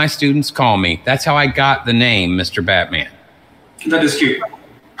all my students call me. That's how I got the name Mr. Batman. That is cute.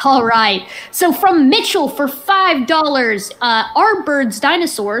 All right. So from Mitchell for $5, Our Birds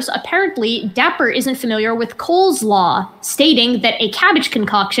Dinosaurs, apparently Dapper isn't familiar with Cole's Law, stating that a cabbage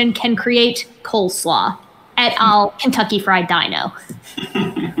concoction can create coleslaw. Et al. Kentucky Fried Dino.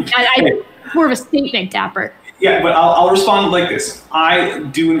 More of a statement, Dapper. Yeah, but I'll respond like this. I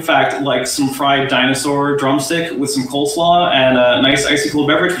do, in fact, like some fried dinosaur drumstick with some coleslaw and a nice icy cold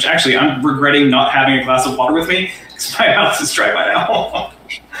beverage, which actually I'm regretting not having a glass of water with me because my mouth is dry by now.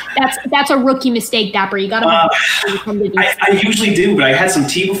 That's a rookie mistake, Dapper. You got to. I usually do, but I had some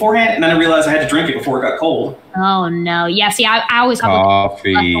tea beforehand, and then I realized I had to drink it before it got cold. Oh no! Yeah, see, I always have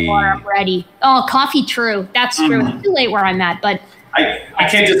coffee. A water ready. Oh, coffee. True. That's true. It's too late where I'm at, but I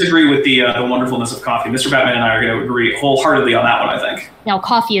can't disagree with the wonderfulness of coffee. Mr. Batman and I are going to agree wholeheartedly on that one, I think. No,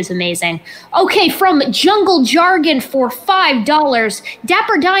 coffee is amazing. Okay, from Jungle Jargon for $5,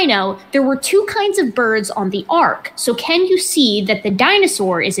 Dapper Dino, there were two kinds of birds on the Ark. So can you see that the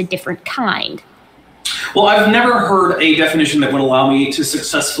dinosaur is a different kind? Well, I've never heard a definition that would allow me to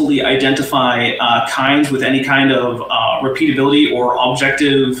successfully identify kinds with any kind of repeatability or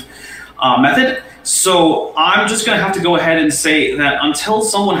objective method. So I'm just going to have to go ahead and say that until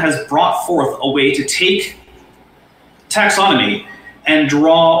someone has brought forth a way to take taxonomy and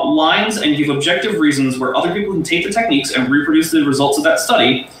draw lines and give objective reasons where other people can take the techniques and reproduce the results of that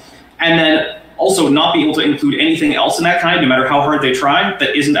study, and then also not be able to include anything else in that kind, no matter how hard they try,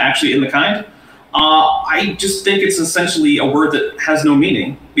 that isn't actually in the kind, I just think it's essentially a word that has no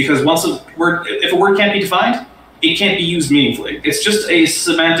meaning. Because if a word can't be defined, it can't be used meaningfully. It's just a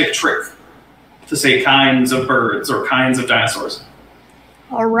semantic trick to say kinds of birds or kinds of dinosaurs.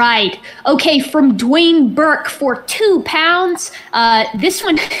 All right. Okay, from Dwayne Burke for £2. This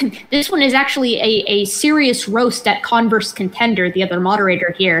one is actually a serious roast at Converse Contender, the other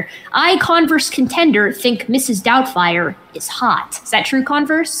moderator here. I, Converse Contender, think Mrs. Doubtfire is hot. Is that true,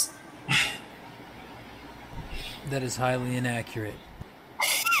 Converse? That is highly inaccurate.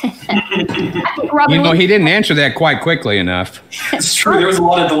 He didn't answer that quite quickly enough. It's true. There was a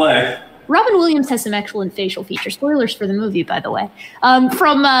lot of delay. Robin Williams has some excellent facial features. Spoilers for the movie, by the way.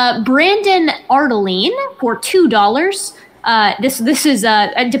 From Brandon Ardeline for $2. This is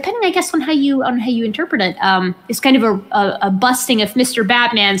depending, I guess, on how you interpret it. It's kind of a busting of Mr.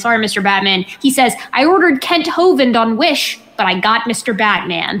 Batman. Sorry, Mr. Batman. He says, "I ordered Kent Hovind on Wish, but I got Mr.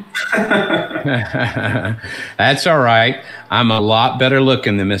 Batman." That's all right. I'm a lot better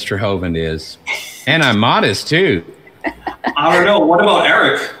looking than Mr. Hovind is, and I'm modest too. I don't know. What about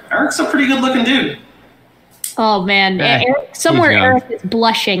Eric? Eric's a pretty good-looking dude. Oh, man. Eric is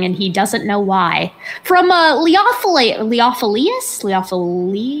blushing, and he doesn't know why. From Leophilius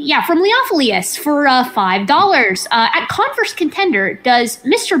for $5. At Converse Contender, does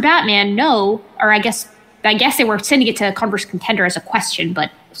Mr. Batman know, or I guess they were sending it to Converse Contender as a question,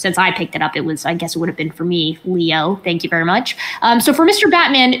 but since I picked it up, I guess it would have been for me, Leo. Thank you very much. So for Mr.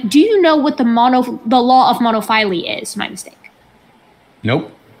 Batman, do you know what the law of monophily is? My mistake.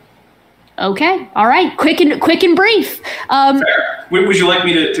 Nope. Okay. All right. Quick and brief. Fair. Would you like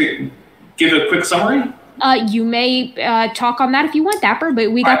me to give a quick summary? You may talk on that if you want, Dapper,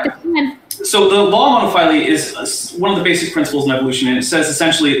 but we got the plan. So the law of monophily is one of the basic principles in evolution, and it says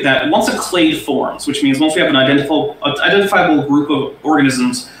essentially that once a clade forms, which means once we have an identifiable group of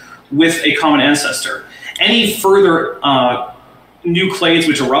organisms with a common ancestor, any further new clades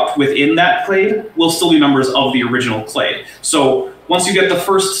which erupt within that clade will still be members of the original clade. So once you get the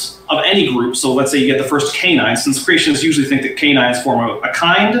first of any group, so let's say you get the first canines, since creationists usually think that canines form a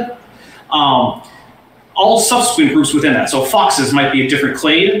kind, all subsequent groups within that. So foxes might be a different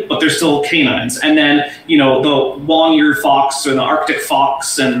clade, but they're still canines. And then, the long-eared fox or the Arctic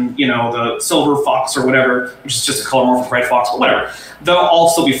fox and, the silver fox or whatever, which is just a coloromorphic red fox, but whatever. They'll all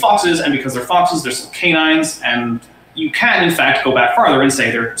still be foxes, and because they're foxes, they're still canines. And you can, in fact, go back farther and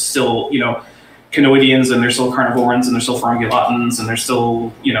say they're still, canoidians, and they're still carnivorans, and they're still pharyngulatans, and they're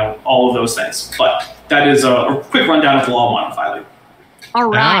still, all of those things. But that is a quick rundown of the law of monophily. All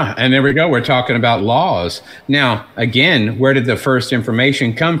right. And there we go. We're talking about laws. Now, again, where did the first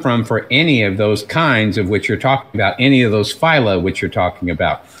information come from for any of those kinds of which you're talking about, any of those phyla which you're talking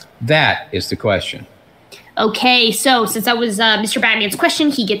about? That is the question. Okay, so since that was Mr. Batman's question,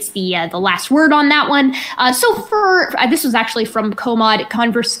 he gets the last word on that one. So for this was actually from Comod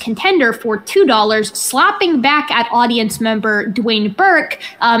Converse Contender for $2, slapping back at audience member Dwayne Burke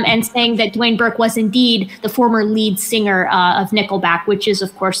and saying that Dwayne Burke was indeed the former lead singer of Nickelback, which is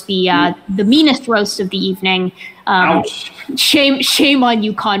of course the meanest roast of the evening. Ouch! Shame on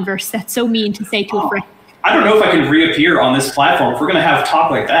you, Converse. That's so mean to say to a friend. I don't know if I can reappear on this platform if we're going to have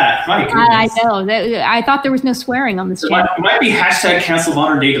talk like that. My goodness. I know. I thought there was no swearing on this channel. It might be hashtag cancel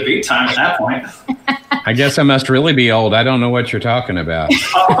modern day debate time at that point. I guess I must really be old. I don't know what you're talking about.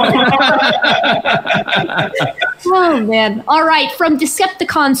 Oh, man. All right. From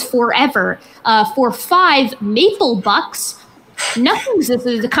Decepticons Forever for $5 Maple Bucks. This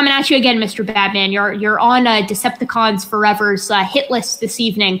is coming at you again, Mr. Batman. You're on Decepticons Forever's hit list this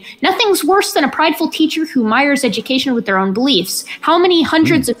evening. Nothing's worse than a prideful teacher who mires education with their own beliefs. How many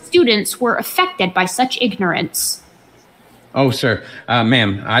hundreds of students were affected by such ignorance? Oh, sir,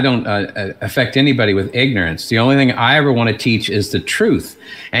 ma'am, I don't affect anybody with ignorance. The only thing I ever want to teach is the truth.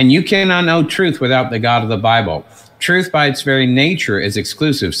 And you cannot know truth without the God of the Bible. Truth by its very nature is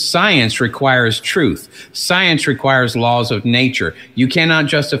exclusive. Science requires truth. Science requires laws of nature. You cannot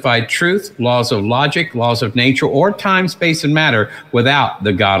justify truth, laws of logic, laws of nature, or time, space, and matter without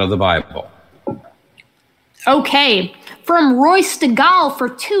the God of the Bible. Okay, from Royce DeGaulle for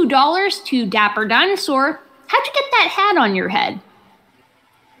 $2 to Dapper Dinosaur. How'd you get that hat on your head?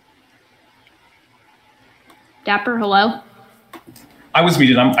 Dapper, hello? I was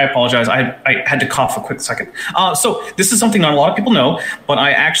muted. I apologize. I had to cough a quick second. So this is something not a lot of people know, but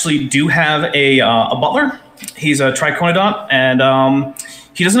I actually do have a butler. He's a triconodont, and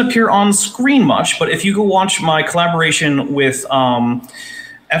he doesn't appear on screen much, but if you go watch my collaboration with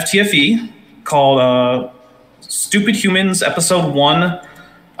FTFE called Stupid Humans Episode 1, I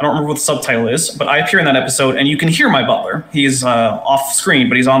don't remember what the subtitle is, but I appear in that episode, and you can hear my butler. He's off screen,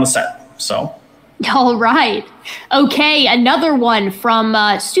 but he's on the set, so... All right. Okay, another one from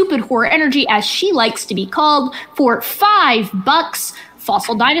Stupid Horror Energy, as she likes to be called, for $5.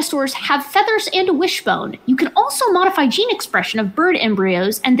 Fossil dinosaurs have feathers and a wishbone. You can also modify gene expression of bird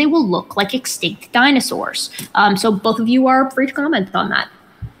embryos, and they will look like extinct dinosaurs. So both of you are free to comment on that.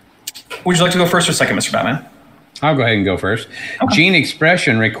 Would you like to go first or second, Mr. Batman? I'll go ahead and go first. Okay. Gene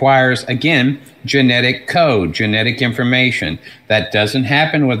expression requires, again, genetic code, genetic information. That doesn't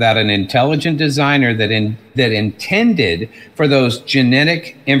happen without an intelligent designer that intended for those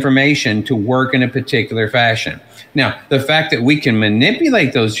genetic information to work in a particular fashion. Now, the fact that we can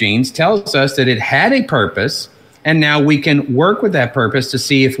manipulate those genes tells us that it had a purpose, and now we can work with that purpose to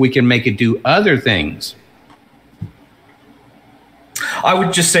see if we can make it do other things. I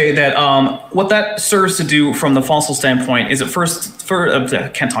would just say that what that serves to do from the fossil standpoint is it serves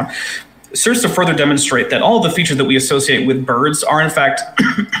to further demonstrate that all of the features that we associate with birds are in fact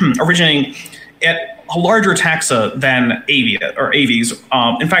originating at a larger taxa than aves.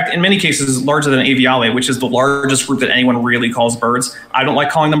 In fact, in many cases, larger than Aviale, which is the largest group that anyone really calls birds. I don't like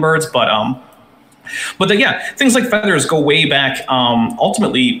calling them birds, but things like feathers go way back,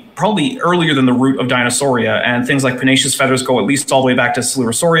 ultimately, probably earlier than the root of Dinosauria, and things like pennaceous feathers go at least all the way back to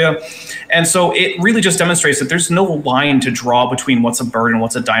Coelurosauria. And so it really just demonstrates that there's no line to draw between what's a bird and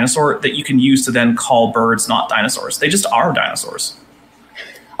what's a dinosaur that you can use to then call birds not dinosaurs. They just are dinosaurs.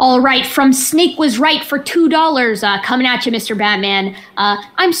 All right, from Snake Was Right for $2, coming at you, Mr. Batman.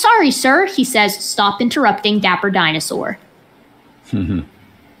 I'm sorry, sir, he says, stop interrupting Dapper Dinosaur.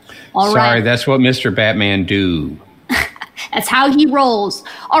 All Sorry, right. That's what Mr. Batman do. That's how he rolls.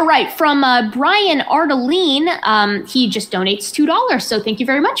 All right, from Brian Ardeline, he just donates $2. So thank you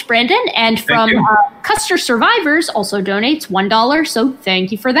very much, Brandon. And from Custer Survivors also donates $1. So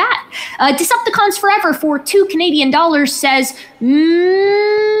thank you for that. Decepticons Forever for $2 Canadian says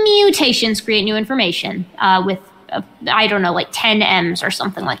mutations create new information with, I don't know, like 10 M's or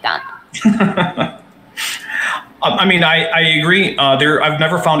something like that. I mean, I agree. I've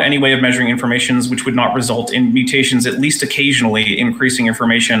never found any way of measuring informations which would not result in mutations, at least occasionally increasing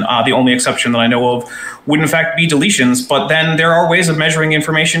information. The only exception that I know of would, in fact, be deletions. But then there are ways of measuring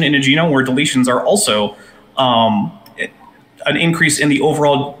information in a genome where deletions are also an increase in the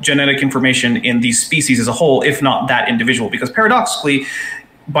overall genetic information in the species as a whole, if not that individual. Because paradoxically,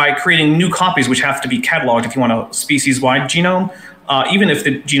 by creating new copies which have to be cataloged if you want a species-wide genome, even if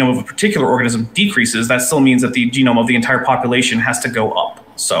the genome of a particular organism decreases, that still means that the genome of the entire population has to go up.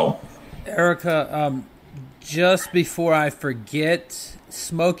 So, Erica, just before I forget,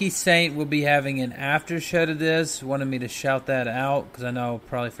 Smokey Saint will be having an after show to this. Wanted me to shout that out because I know I'll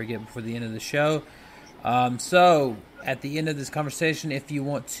probably forget before the end of the show. So, at the end of this conversation, if you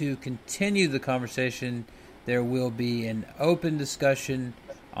want to continue the conversation, there will be an open discussion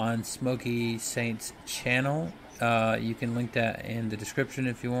on Smokey Saint's channel. You can link that in the description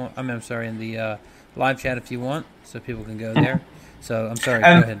if you want. I'm sorry, in the live chat if you want, so people can go there. So I'm sorry, go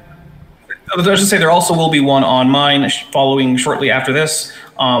ahead. I was going to say there also will be one on mine following shortly after this.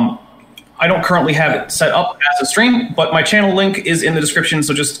 I don't currently have it set up as a stream, but my channel link is in the description,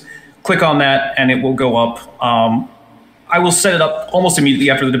 so just click on that and it will go up. I will set it up almost immediately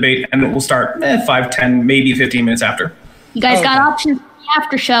after the debate, and it will start 5, 10, maybe 15 minutes after. You guys got options for the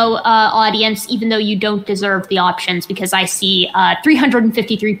after show audience, even though you don't deserve the options, because I see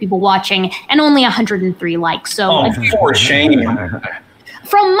 353 people watching and only 103 likes. So for shame.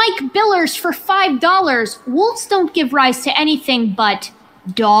 From Mike Billers for $5, wolves don't give rise to anything but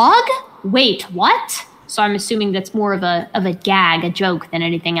dog? Wait, what? So I'm assuming that's more of a gag, a joke than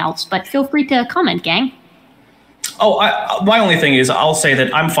anything else. But feel free to comment, gang. Oh, my only thing is I'll say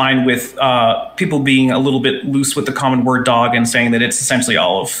that I'm fine with people being a little bit loose with the common word dog and saying that it's essentially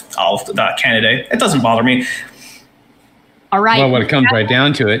all of Canada. It doesn't bother me. All right. Well, what it comes right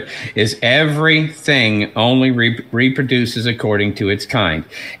down to it is everything only reproduces according to its kind.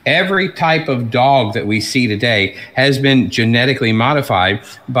 Every type of dog that we see today has been genetically modified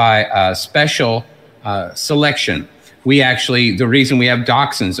by special selection. The reason we have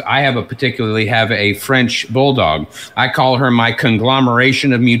dachshunds, I particularly have a French bulldog. I call her my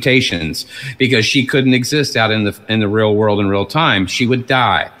conglomeration of mutations because she couldn't exist out in the real world in real time. She would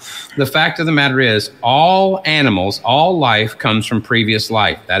die. The fact of the matter is, all animals, all life comes from previous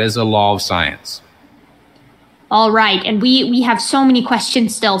life. That is a law of science. All right, and we have so many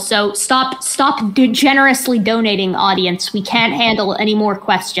questions still, so stop generously donating, audience. We can't handle any more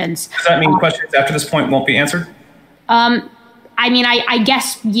questions. Does that mean questions after this point won't be answered? I mean, I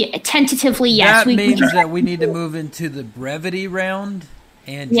guess tentatively, yes. That means that we need to move into the brevity round.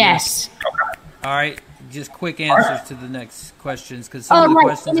 And yes. All right, just quick answers to the next questions, because some of the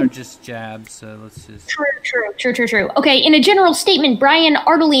questions are just jabs, so let's just... True. Okay, in a general statement, Brian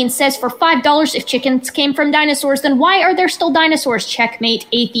Ardeline says for $5, if chickens came from dinosaurs, then why are there still dinosaurs? Checkmate,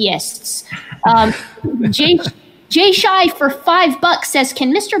 atheists. Jay Shy for $5 says,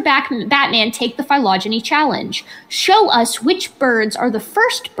 can Mr. Batman take the phylogeny challenge? Show us which birds are the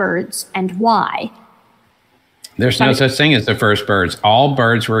first birds and why. There's no such thing as the first birds. All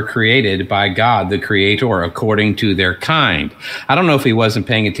birds were created by God, the creator, according to their kind. I don't know if he wasn't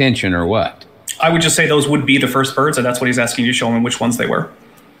paying attention or what. I would just say those would be the first birds, and that's what he's asking you to show him which ones they were.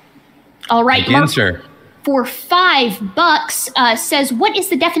 All right. Again, sir. For $5, says, what is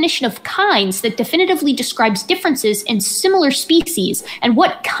the definition of kinds that definitively describes differences in similar species, and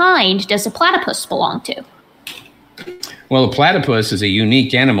what kind does a platypus belong to? Well, a platypus is a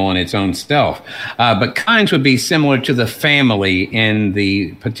unique animal in its own self, but kinds would be similar to the family in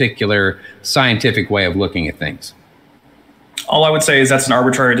the particular scientific way of looking at things. All I would say is that's an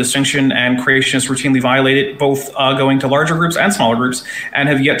arbitrary distinction, and creationists routinely violate it, both going to larger groups and smaller groups, and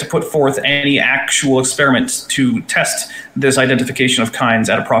have yet to put forth any actual experiment to test this identification of kinds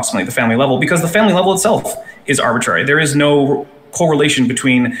at approximately the family level, because the family level itself is arbitrary. There is no correlation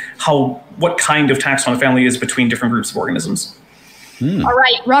between what kind of taxon a family is between different groups of organisms. All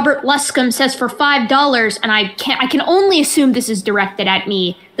right, Robert Luscombe says for $5, and I can only assume this is directed at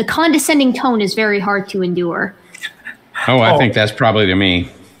me. The condescending tone is very hard to endure. I think that's probably to me.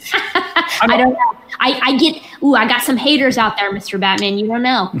 I don't know. I got some haters out there, Mr. Batman. You don't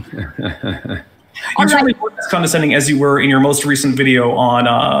know. You're certainly as condescending as you were in your most recent video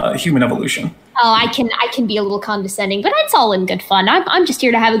on human evolution. Oh, I can be a little condescending, but it's all in good fun. I'm just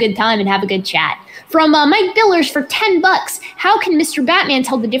here to have a good time and have a good chat. From Mike Billers for $10, how can Mr. Batman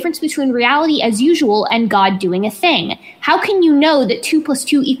tell the difference between reality as usual and God doing a thing? How can you know that 2 +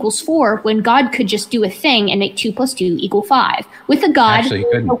 2 = 4 when God could just do a thing and make 2 + 2 = 5? With a God,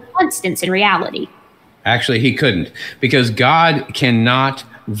 there is no constants in reality. Actually, he couldn't, because God cannot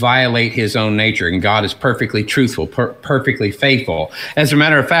violate his own nature, and God is perfectly truthful, perfectly faithful. As a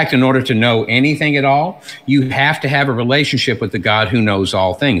matter of fact, in order to know anything at all, you have to have a relationship with the God who knows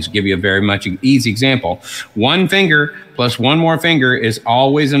all things. I'll give you a very much easy example. 1 finger plus 1 more finger is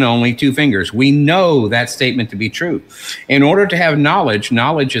always and only 2 fingers. We know that statement to be true. In order to have knowledge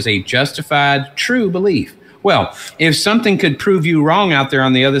is a justified, true belief. Well, if something could prove you wrong out there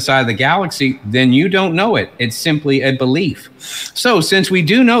on the other side of the galaxy, then you don't know it. It's simply a belief. So since we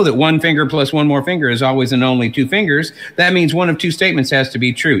do know that 1 finger plus 1 more finger is always and only 2 fingers, that means one of 2 statements has to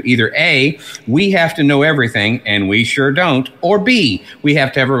be true. Either A, we have to know everything, and we sure don't, or B, we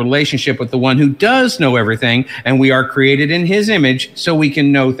have to have a relationship with the one who does know everything, and we are created in his image so we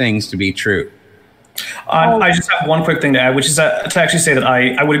can know things to be true. I just have one quick thing to add, which is to actually say that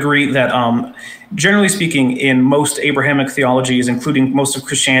I would agree that generally speaking, in most Abrahamic theologies, including most of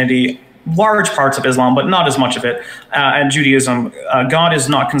Christianity, large parts of Islam, but not as much of it, and Judaism, God is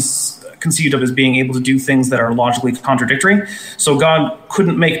not conceived of as being able to do things that are logically contradictory. So God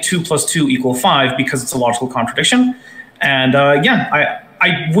couldn't make 2 + 2 = 5 because it's a logical contradiction. And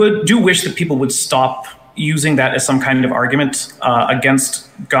I do wish that people would stop using that as some kind of argument against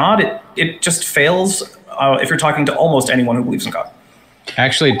God. It just fails if you're talking to almost anyone who believes in God.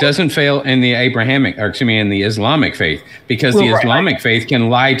 Actually, it doesn't fail in the in the Islamic faith, because the Islamic faith can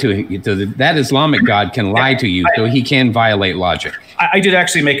lie that Islamic God can lie to you, so he can violate logic. I did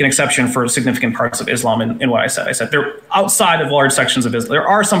actually make an exception for significant parts of Islam in what I said. I said they're outside of large sections of Islam. There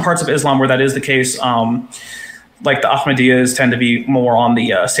are some parts of Islam where that is the case. Like the Ahmadiyyas tend to be more on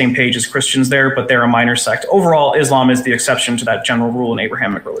the same page as Christians there, but they're a minor sect. Overall, Islam is the exception to that general rule in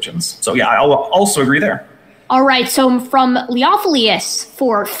Abrahamic religions. So yeah, I'll also agree there. All right, so from Leophilius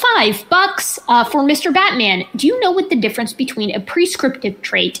for $5 for Mr. Batman, do you know what the difference between a prescriptive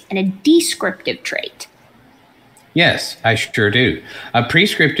trait and a descriptive trait? Yes, I sure do. A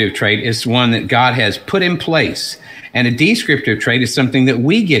prescriptive trait is one that God has put in place, and a descriptive trait is something that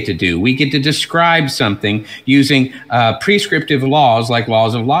we get to do. We get to describe something using prescriptive laws like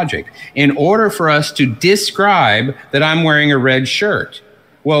laws of logic. In order for us to describe that I'm wearing a red shirt,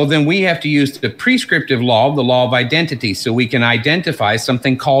 well, then we have to use the prescriptive law, the law of identity, so we can identify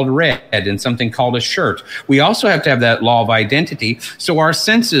something called red and something called a shirt. We also have to have that law of identity so our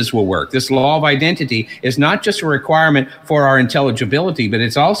senses will work. This law of identity is not just a requirement for our intelligibility, but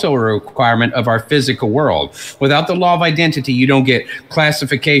it's also a requirement of our physical world. Without the law of identity, you don't get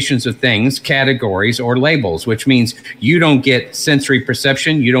classifications of things, categories, or labels, which means you don't get sensory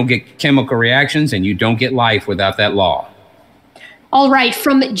perception, you don't get chemical reactions, and you don't get life without that law. All right,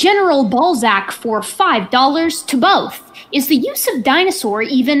 from General Balzac for $5 to both. Is the use of dinosaur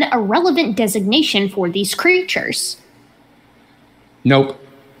even a relevant designation for these creatures? Nope.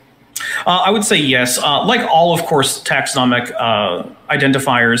 I would say yes. Like all, of course, taxonomic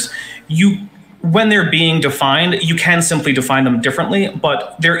identifiers, when they're being defined, you can simply define them differently,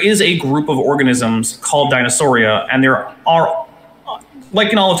 but there is a group of organisms called Dinosauria, and there are,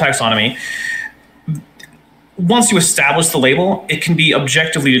 like in all of taxonomy, once you establish the label, it can be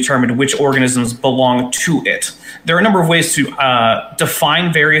objectively determined which organisms belong to it. There are a number of ways to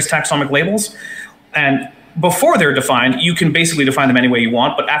define various taxonomic labels, and before they're defined, you can basically define them any way you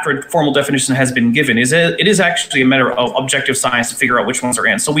want, but after a formal definition has been given, it is actually a matter of objective science to figure out which ones are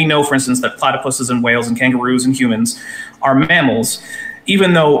in. So we know, for instance, that platypuses and whales and kangaroos and humans are mammals,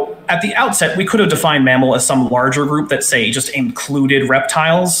 even though at the outset we could have defined mammal as some larger group that, say, just included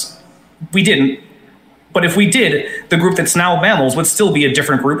reptiles. We didn't. But if we did, the group that's now mammals would still be a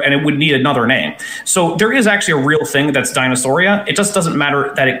different group, and it would need another name. So there is actually a real thing that's Dinosauria. It just doesn't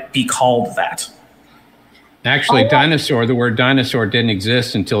matter that it be called that. Actually, the word dinosaur didn't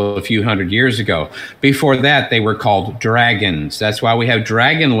exist until a few hundred years ago. Before that, they were called dragons. That's why we have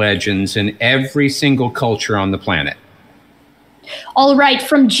dragon legends in every single culture on the planet. All right,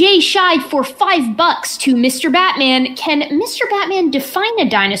 from Jay Scheid for $5 to Mr. Batman. Can Mr. Batman define a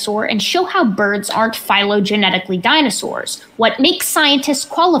dinosaur and show how birds aren't phylogenetically dinosaurs? What makes scientists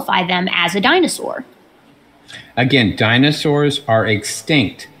qualify them as a dinosaur? Again, dinosaurs are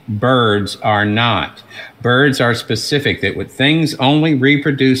extinct. Birds are not. Birds are specific, that things only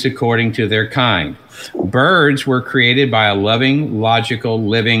reproduce according to their kind. Birds were created by a loving, logical,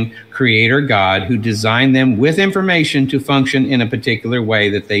 living creator God who designed them with information to function in a particular way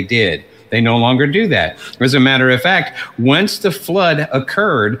that they did. They no longer do that. As a matter of fact, once the flood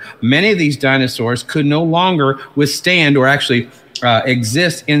occurred, many of these dinosaurs could no longer withstand or actually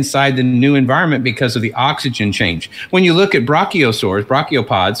exist inside the new environment because of the oxygen change. When you look at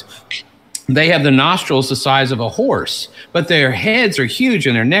brachiopods, they have the nostrils the size of a horse, but their heads are huge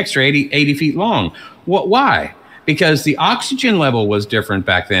and their necks are 80 feet long. Why? Because the oxygen level was different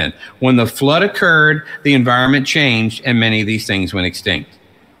back then. When the flood occurred, the environment changed and many of these things went extinct.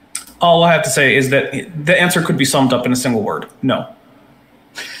 All I have to say is that the answer could be summed up in a single word: no.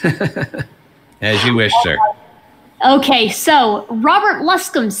 As you wish, sir. Okay, so Robert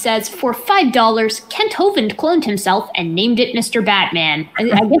Luscombe says for $5, Kent Hovind cloned himself and named it Mr. Batman. I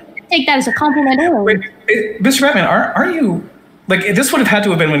guess I take that as a compliment. Wait, Mr. Batman, are you, like, this would have had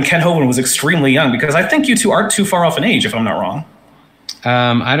to have been when Kent Hovind was extremely young, because I think you two aren't too far off in age, if I'm not wrong.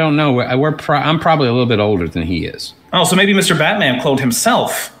 I don't know. I'm probably a little bit older than he is. Oh, so maybe Mr. Batman cloned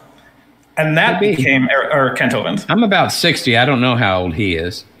himself, and that became Kent Hovind. I'm about 60. I don't know how old he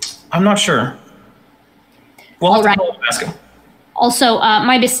is. I'm not sure. Well, I'll ask him. Also,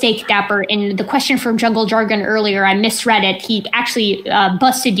 my mistake, Dapper, in the question from Jungle Jargon earlier, I misread it. He actually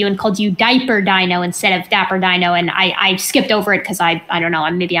busted you and called you Diaper Dino instead of Dapper Dino, and I skipped over it because I don't know,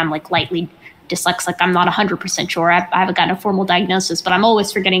 maybe I'm like lightly dyslexic. I'm not 100% sure. I haven't gotten a formal diagnosis, but I'm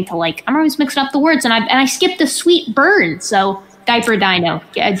always forgetting to, I'm always mixing up the words, and I skipped the sweet burn, so Diaper Dino.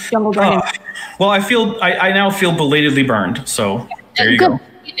 Jungle Jargon. Well, I now feel belatedly burned, so there you go.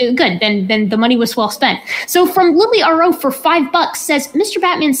 Good. Then the money was well spent. So from Lily R.O. for $5 says, Mr.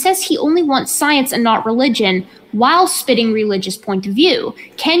 Batman says he only wants science and not religion while spitting religious point of view.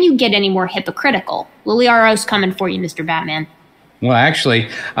 Can you get any more hypocritical? Lily R.O.'s coming for you, Mr. Batman. Well, actually,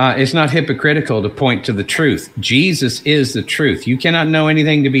 it's not hypocritical to point to the truth. Jesus is the truth. You cannot know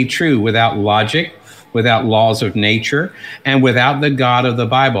anything to be true without logic, without laws of nature, and without the God of the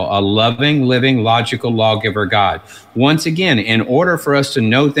Bible, a loving, living, logical lawgiver God. Once again, in order for us to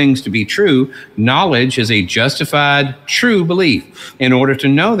know things to be true, knowledge is a justified, true belief. In order to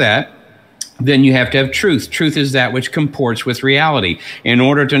know that, then you have to have truth. Truth is that which comports with reality. In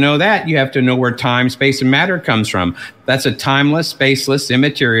order to know that, you have to know where time, space, and matter comes from. That's a timeless, spaceless,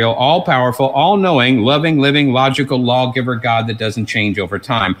 immaterial, all-powerful, all-knowing, loving, living, logical lawgiver God that doesn't change over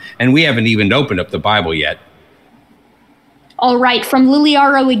time. And we haven't even opened up the Bible yet. All right, from Lily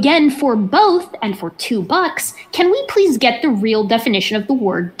R.O. again for both and for $2, can we please get the real definition of the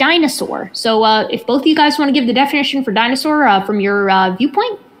word dinosaur? So if both of you guys want to give the definition for dinosaur from your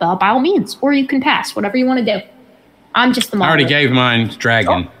viewpoint, by all means, or you can pass, whatever you want to do. I'm just the moderator. I already gave mine,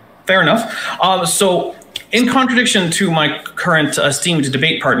 dragon. Oh, fair enough. So in contradiction to my current esteemed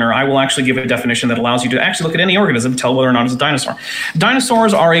debate partner, I will actually give a definition that allows you to actually look at any organism, tell whether or not it's a dinosaur.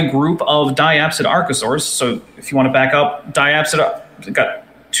 Dinosaurs are a group of diapsid archosaurs. So if you want to back up, diapsid got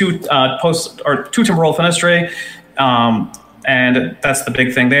two temporal fenestrae, and that's the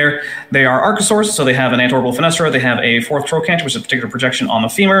big thing there. They are archosaurs, so they have an anterorbital fenestra. They have a fourth trochanter, which is a particular projection on the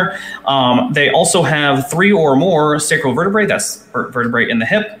femur. They also have 3 or more sacral vertebrae, that's vertebrae in the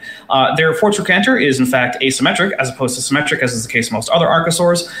hip. Their fourth trochanter is, in fact, asymmetric, as opposed to symmetric, as is the case in most other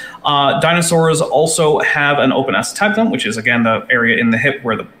archosaurs. Dinosaurs also have an open acetabulum, which is, again, the area in the hip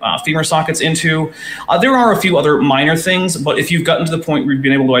where the femur sockets into. There are a few other minor things, but if you've gotten to the point where you've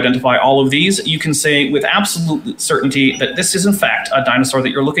been able to identify all of these, you can say with absolute certainty that this is, in fact, a dinosaur that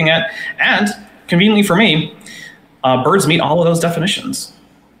you're looking at. And, conveniently for me, birds meet all of those definitions.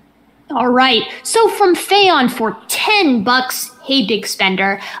 All right. So from Phaon for $10, hey, big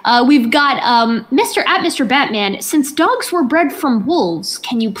spender, we've got Mr. Batman. Since dogs were bred from wolves,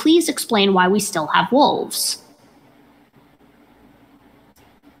 can you please explain why we still have wolves?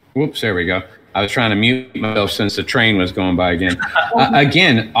 Whoops, there we go. I was trying to mute myself since the train was going by again.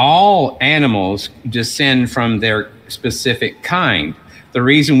 Again, all animals descend from their specific kind. The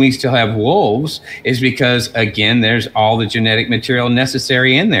reason we still have wolves is because, again, there's all the genetic material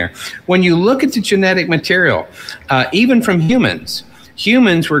necessary in there. When you look at the genetic material, even from humans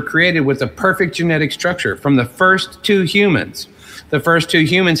were created with a perfect genetic structure from the first 2 humans. The first 2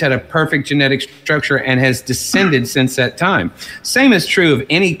 humans had a perfect genetic structure and has descended since that time. Same is true of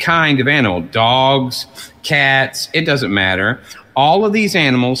any kind of animal, dogs, cats, it doesn't matter. All of these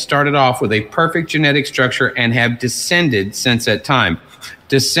animals started off with a perfect genetic structure and have descended since that time.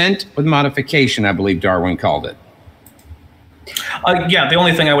 Descent with modification, I believe Darwin called it. Yeah, the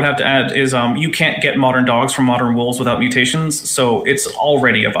only thing I would have to add is you can't get modern dogs from modern wolves without mutations, so it's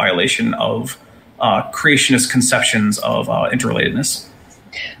already a violation of creationist conceptions of interrelatedness.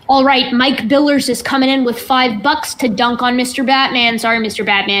 All right, Mike Billers is coming in with $5 to dunk on Mr. Batman. Sorry, Mr.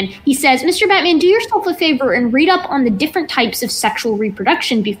 Batman. He says, Mr. Batman, do yourself a favor and read up on the different types of sexual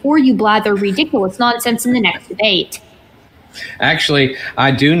reproduction before you blather ridiculous nonsense in the next debate. Actually,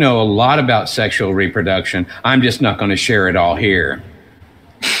 I do know a lot about sexual reproduction. I'm just not going to share it all here.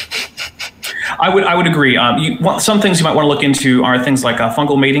 I would agree. Some things you might want to look into are things like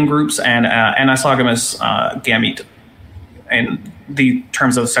fungal mating groups and anisogamous gamete in the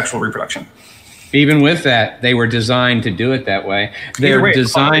terms of sexual reproduction. Even with that, they were designed to do it that way. They're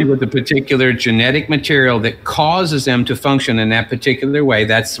designed with a particular genetic material that causes them to function in that particular way.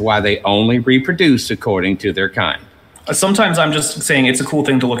 That's why they only reproduce according to their kind. Sometimes I'm just saying it's a cool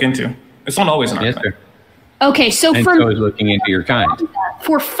thing to look into. It's not always an argument. Yes, sir. Okay, so and so is looking into your kind.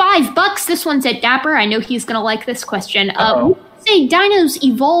 For $5, this one's at Dapper. I know he's going to like this question. Say dinos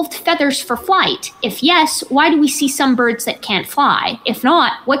evolved feathers for flight. If yes, why do we see some birds that can't fly? If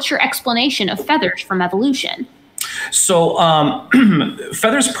not, what's your explanation of feathers from evolution? So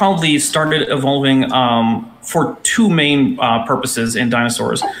feathers probably started evolving for 2 main purposes in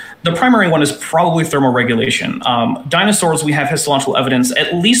dinosaurs. The primary one is probably thermoregulation. Dinosaurs, we have histological evidence,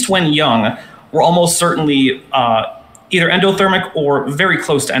 at least when young, were almost certainly either endothermic or very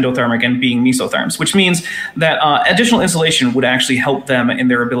close to endothermic and being mesotherms, which means that additional insulation would actually help them in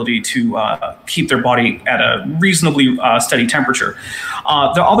their ability to keep their body at a reasonably steady temperature.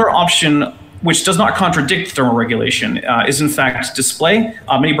 The other option which does not contradict thermoregulation, is in fact display.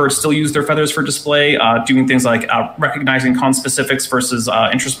 Many birds still use their feathers for display, doing things like recognizing conspecifics versus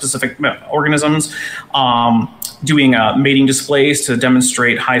intraspecific organisms, doing mating displays to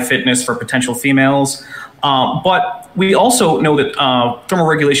demonstrate high fitness for potential females. But we also know that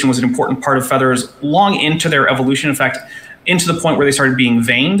thermoregulation was an important part of feathers long into their evolution. In fact, into the point where they started being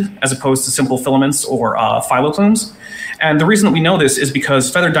veined as opposed to simple filaments or phyloplumes. And the reason that we know this is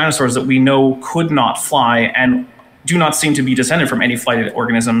because feathered dinosaurs that we know could not fly and do not seem to be descended from any flighted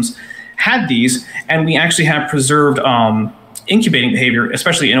organisms had these, and we actually have preserved incubating behavior,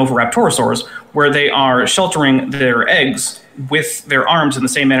 especially in oviraptorosaurs, where they are sheltering their eggs with their arms in the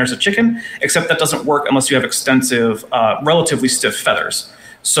same manner as a chicken, except that doesn't work unless you have extensive, relatively stiff feathers.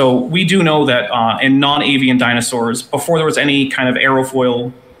 So we do know that in non-avian dinosaurs, before there was any kind of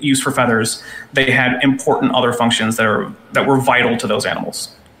aerofoil use for feathers, they had important other functions that were vital to those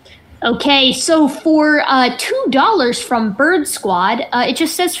animals. Okay, so for $2 from Bird Squad, it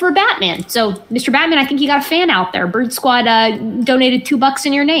just says for Batman. So, Mr. Batman, I think you got a fan out there. Bird Squad donated $2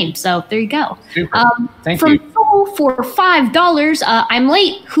 in your name, so there you go. Thank from you. Soul for $5, I'm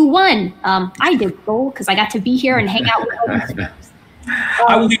late. Who won? I did, Soul, because I got to be here and hang out with others.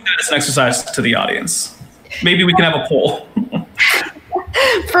 I will leave that as an exercise to the audience. Maybe we can have a poll.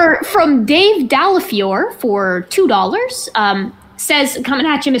 From Dave Dallafiore for $2, says, coming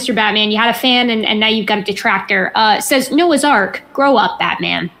at you, Mr. Batman, you had a fan and now you've got a detractor. Says, Noah's Ark, grow up,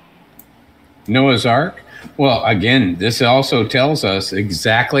 Batman. Noah's Ark? Well, again, this also tells us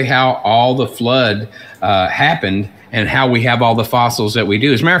exactly how all the flood happened and how we have all the fossils that we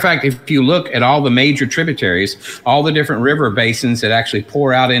do. As a matter of fact, if you look at all the major tributaries, all the different river basins that actually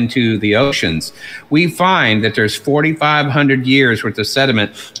pour out into the oceans, we find that there's 4,500 years worth of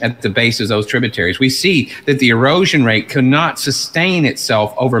sediment at the base of those tributaries. We see that the erosion rate could not sustain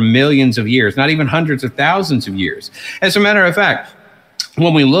itself over millions of years, not even hundreds of thousands of years. As a matter of fact,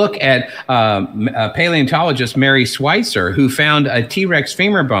 when we look at paleontologist Mary Schweitzer, who found a T-Rex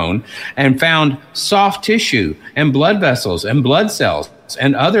femur bone and found soft tissue and blood vessels and blood cells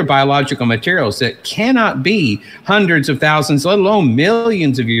and other biological materials that cannot be hundreds of thousands, let alone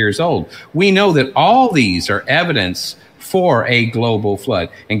millions of years old, we know that all these are evidence for a global flood.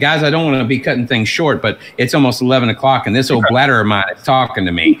 And guys, I don't want to be cutting things short, but it's almost 11 o'clock and this old bladder of mine is talking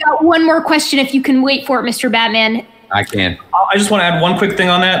to me. We've got one more question if you can wait for it, Mr. Batman. I can. I just want to add one quick thing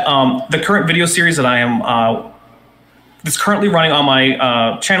on that. The current video series that I am that's currently running on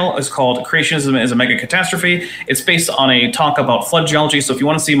my channel is called Creationism is a Mega Catastrophe. It's based on a talk about flood geology. So if you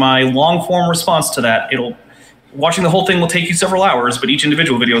want to see my long form response to that, watching the whole thing will take you several hours, but each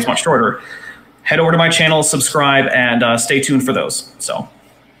individual video is much shorter. Head over to my channel, subscribe, and stay tuned for those. So.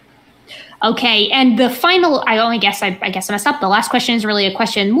 Okay, and the final, I guess I messed up. The last question is really a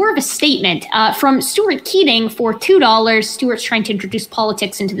question, more of a statement from Stuart Keating for $2. Stuart's trying to introduce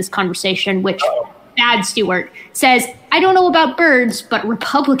politics into this conversation, which bad Stuart says, I don't know about birds, but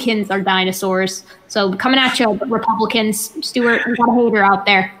Republicans are dinosaurs. So coming at you, Republicans, Stuart, we got a hater out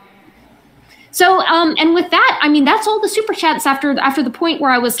there. So, and with that, I mean, that's all the super chats after the point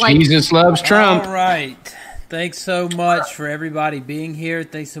where I was like, Jesus loves Trump. All right. Thanks so much for everybody being here.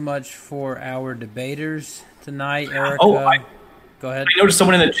 Thanks so much for our debaters tonight, Erica. Go ahead. I noticed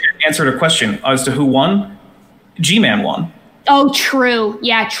someone in the chat answered a question as to who won. G-Man won. Oh, true.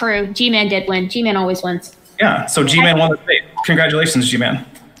 Yeah, true. G-Man did win. G-Man always wins. Yeah, so G-Man won the debate. Congratulations, G-Man.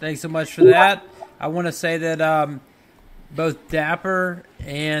 Thanks so much for that. I want to say that both Dapper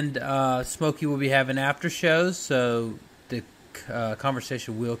and Smokey will be having after shows, so the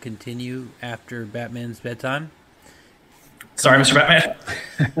conversation will continue after Batman's bedtime. Sorry, Mr.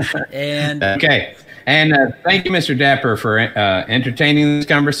 Batman. And okay. And thank you, Mr. Dapper, for entertaining this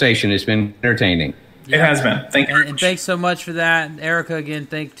conversation. It's been entertaining. It has been. Thank you. And thanks so much for that. And Erica, again,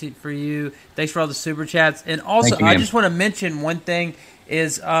 for you. Thanks for all the super chats. And also, I just want to mention one thing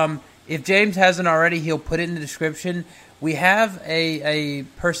is if James hasn't already, he'll put it in the description. We have a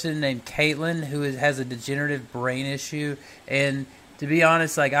person named Caitlin who has a degenerative brain issue, and to be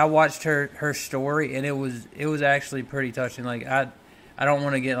honest, like I watched her story, and it was actually pretty touching. Like I don't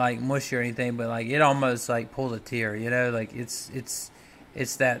want to get like mushy or anything, but like it almost like pulled a tear, you know. Like it's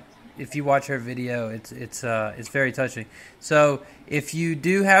that if you watch her video, it's very touching. So if you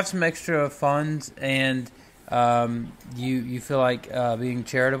do have some extra funds and you feel like being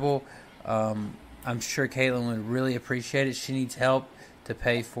charitable. I'm sure Caitlin would really appreciate it. She needs help to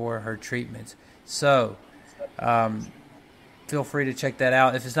pay for her treatments. So feel free to check that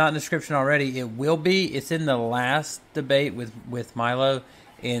out. If it's not in the description already, it will be. It's in the last debate with Milo.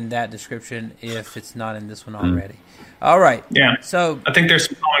 in that description if it's not in this one already. All right. Yeah. So I think there's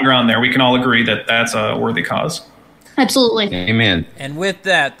some common ground there. We can all agree that that's a worthy cause. Absolutely. Amen. And with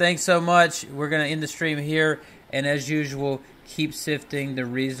that, thanks so much. We're going to end the stream here. And as usual, keep sifting the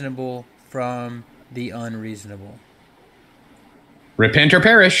reasonable from the unreasonable. Repent or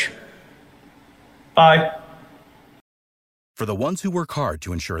perish. Bye. For the ones who work hard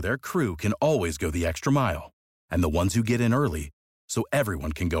to ensure their crew can always go the extra mile, and the ones who get in early so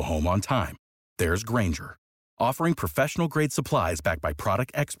everyone can go home on time, there's Grainger, offering professional-grade supplies backed by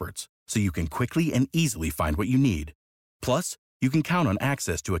product experts so you can quickly and easily find what you need. Plus, you can count on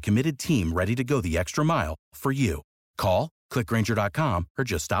access to a committed team ready to go the extra mile for you. Call, click Grainger.com, or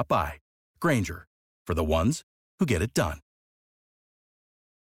just stop by. Grainger, for the ones who get it done.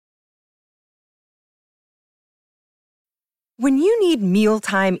 When you need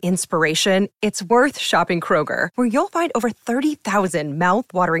mealtime inspiration, it's worth shopping Kroger, where you'll find over 30,000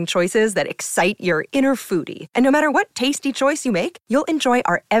 mouth-watering choices that excite your inner foodie. And no matter what tasty choice you make, you'll enjoy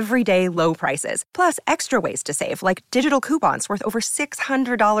our everyday low prices, plus extra ways to save, like digital coupons worth over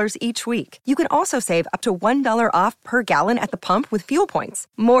 $600 each week. You can also save up to $1 off per gallon at the pump with fuel points.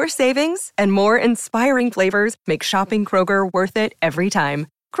 More savings and more inspiring flavors make shopping Kroger worth it every time.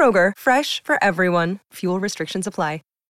 Kroger, fresh for everyone. Fuel restrictions apply.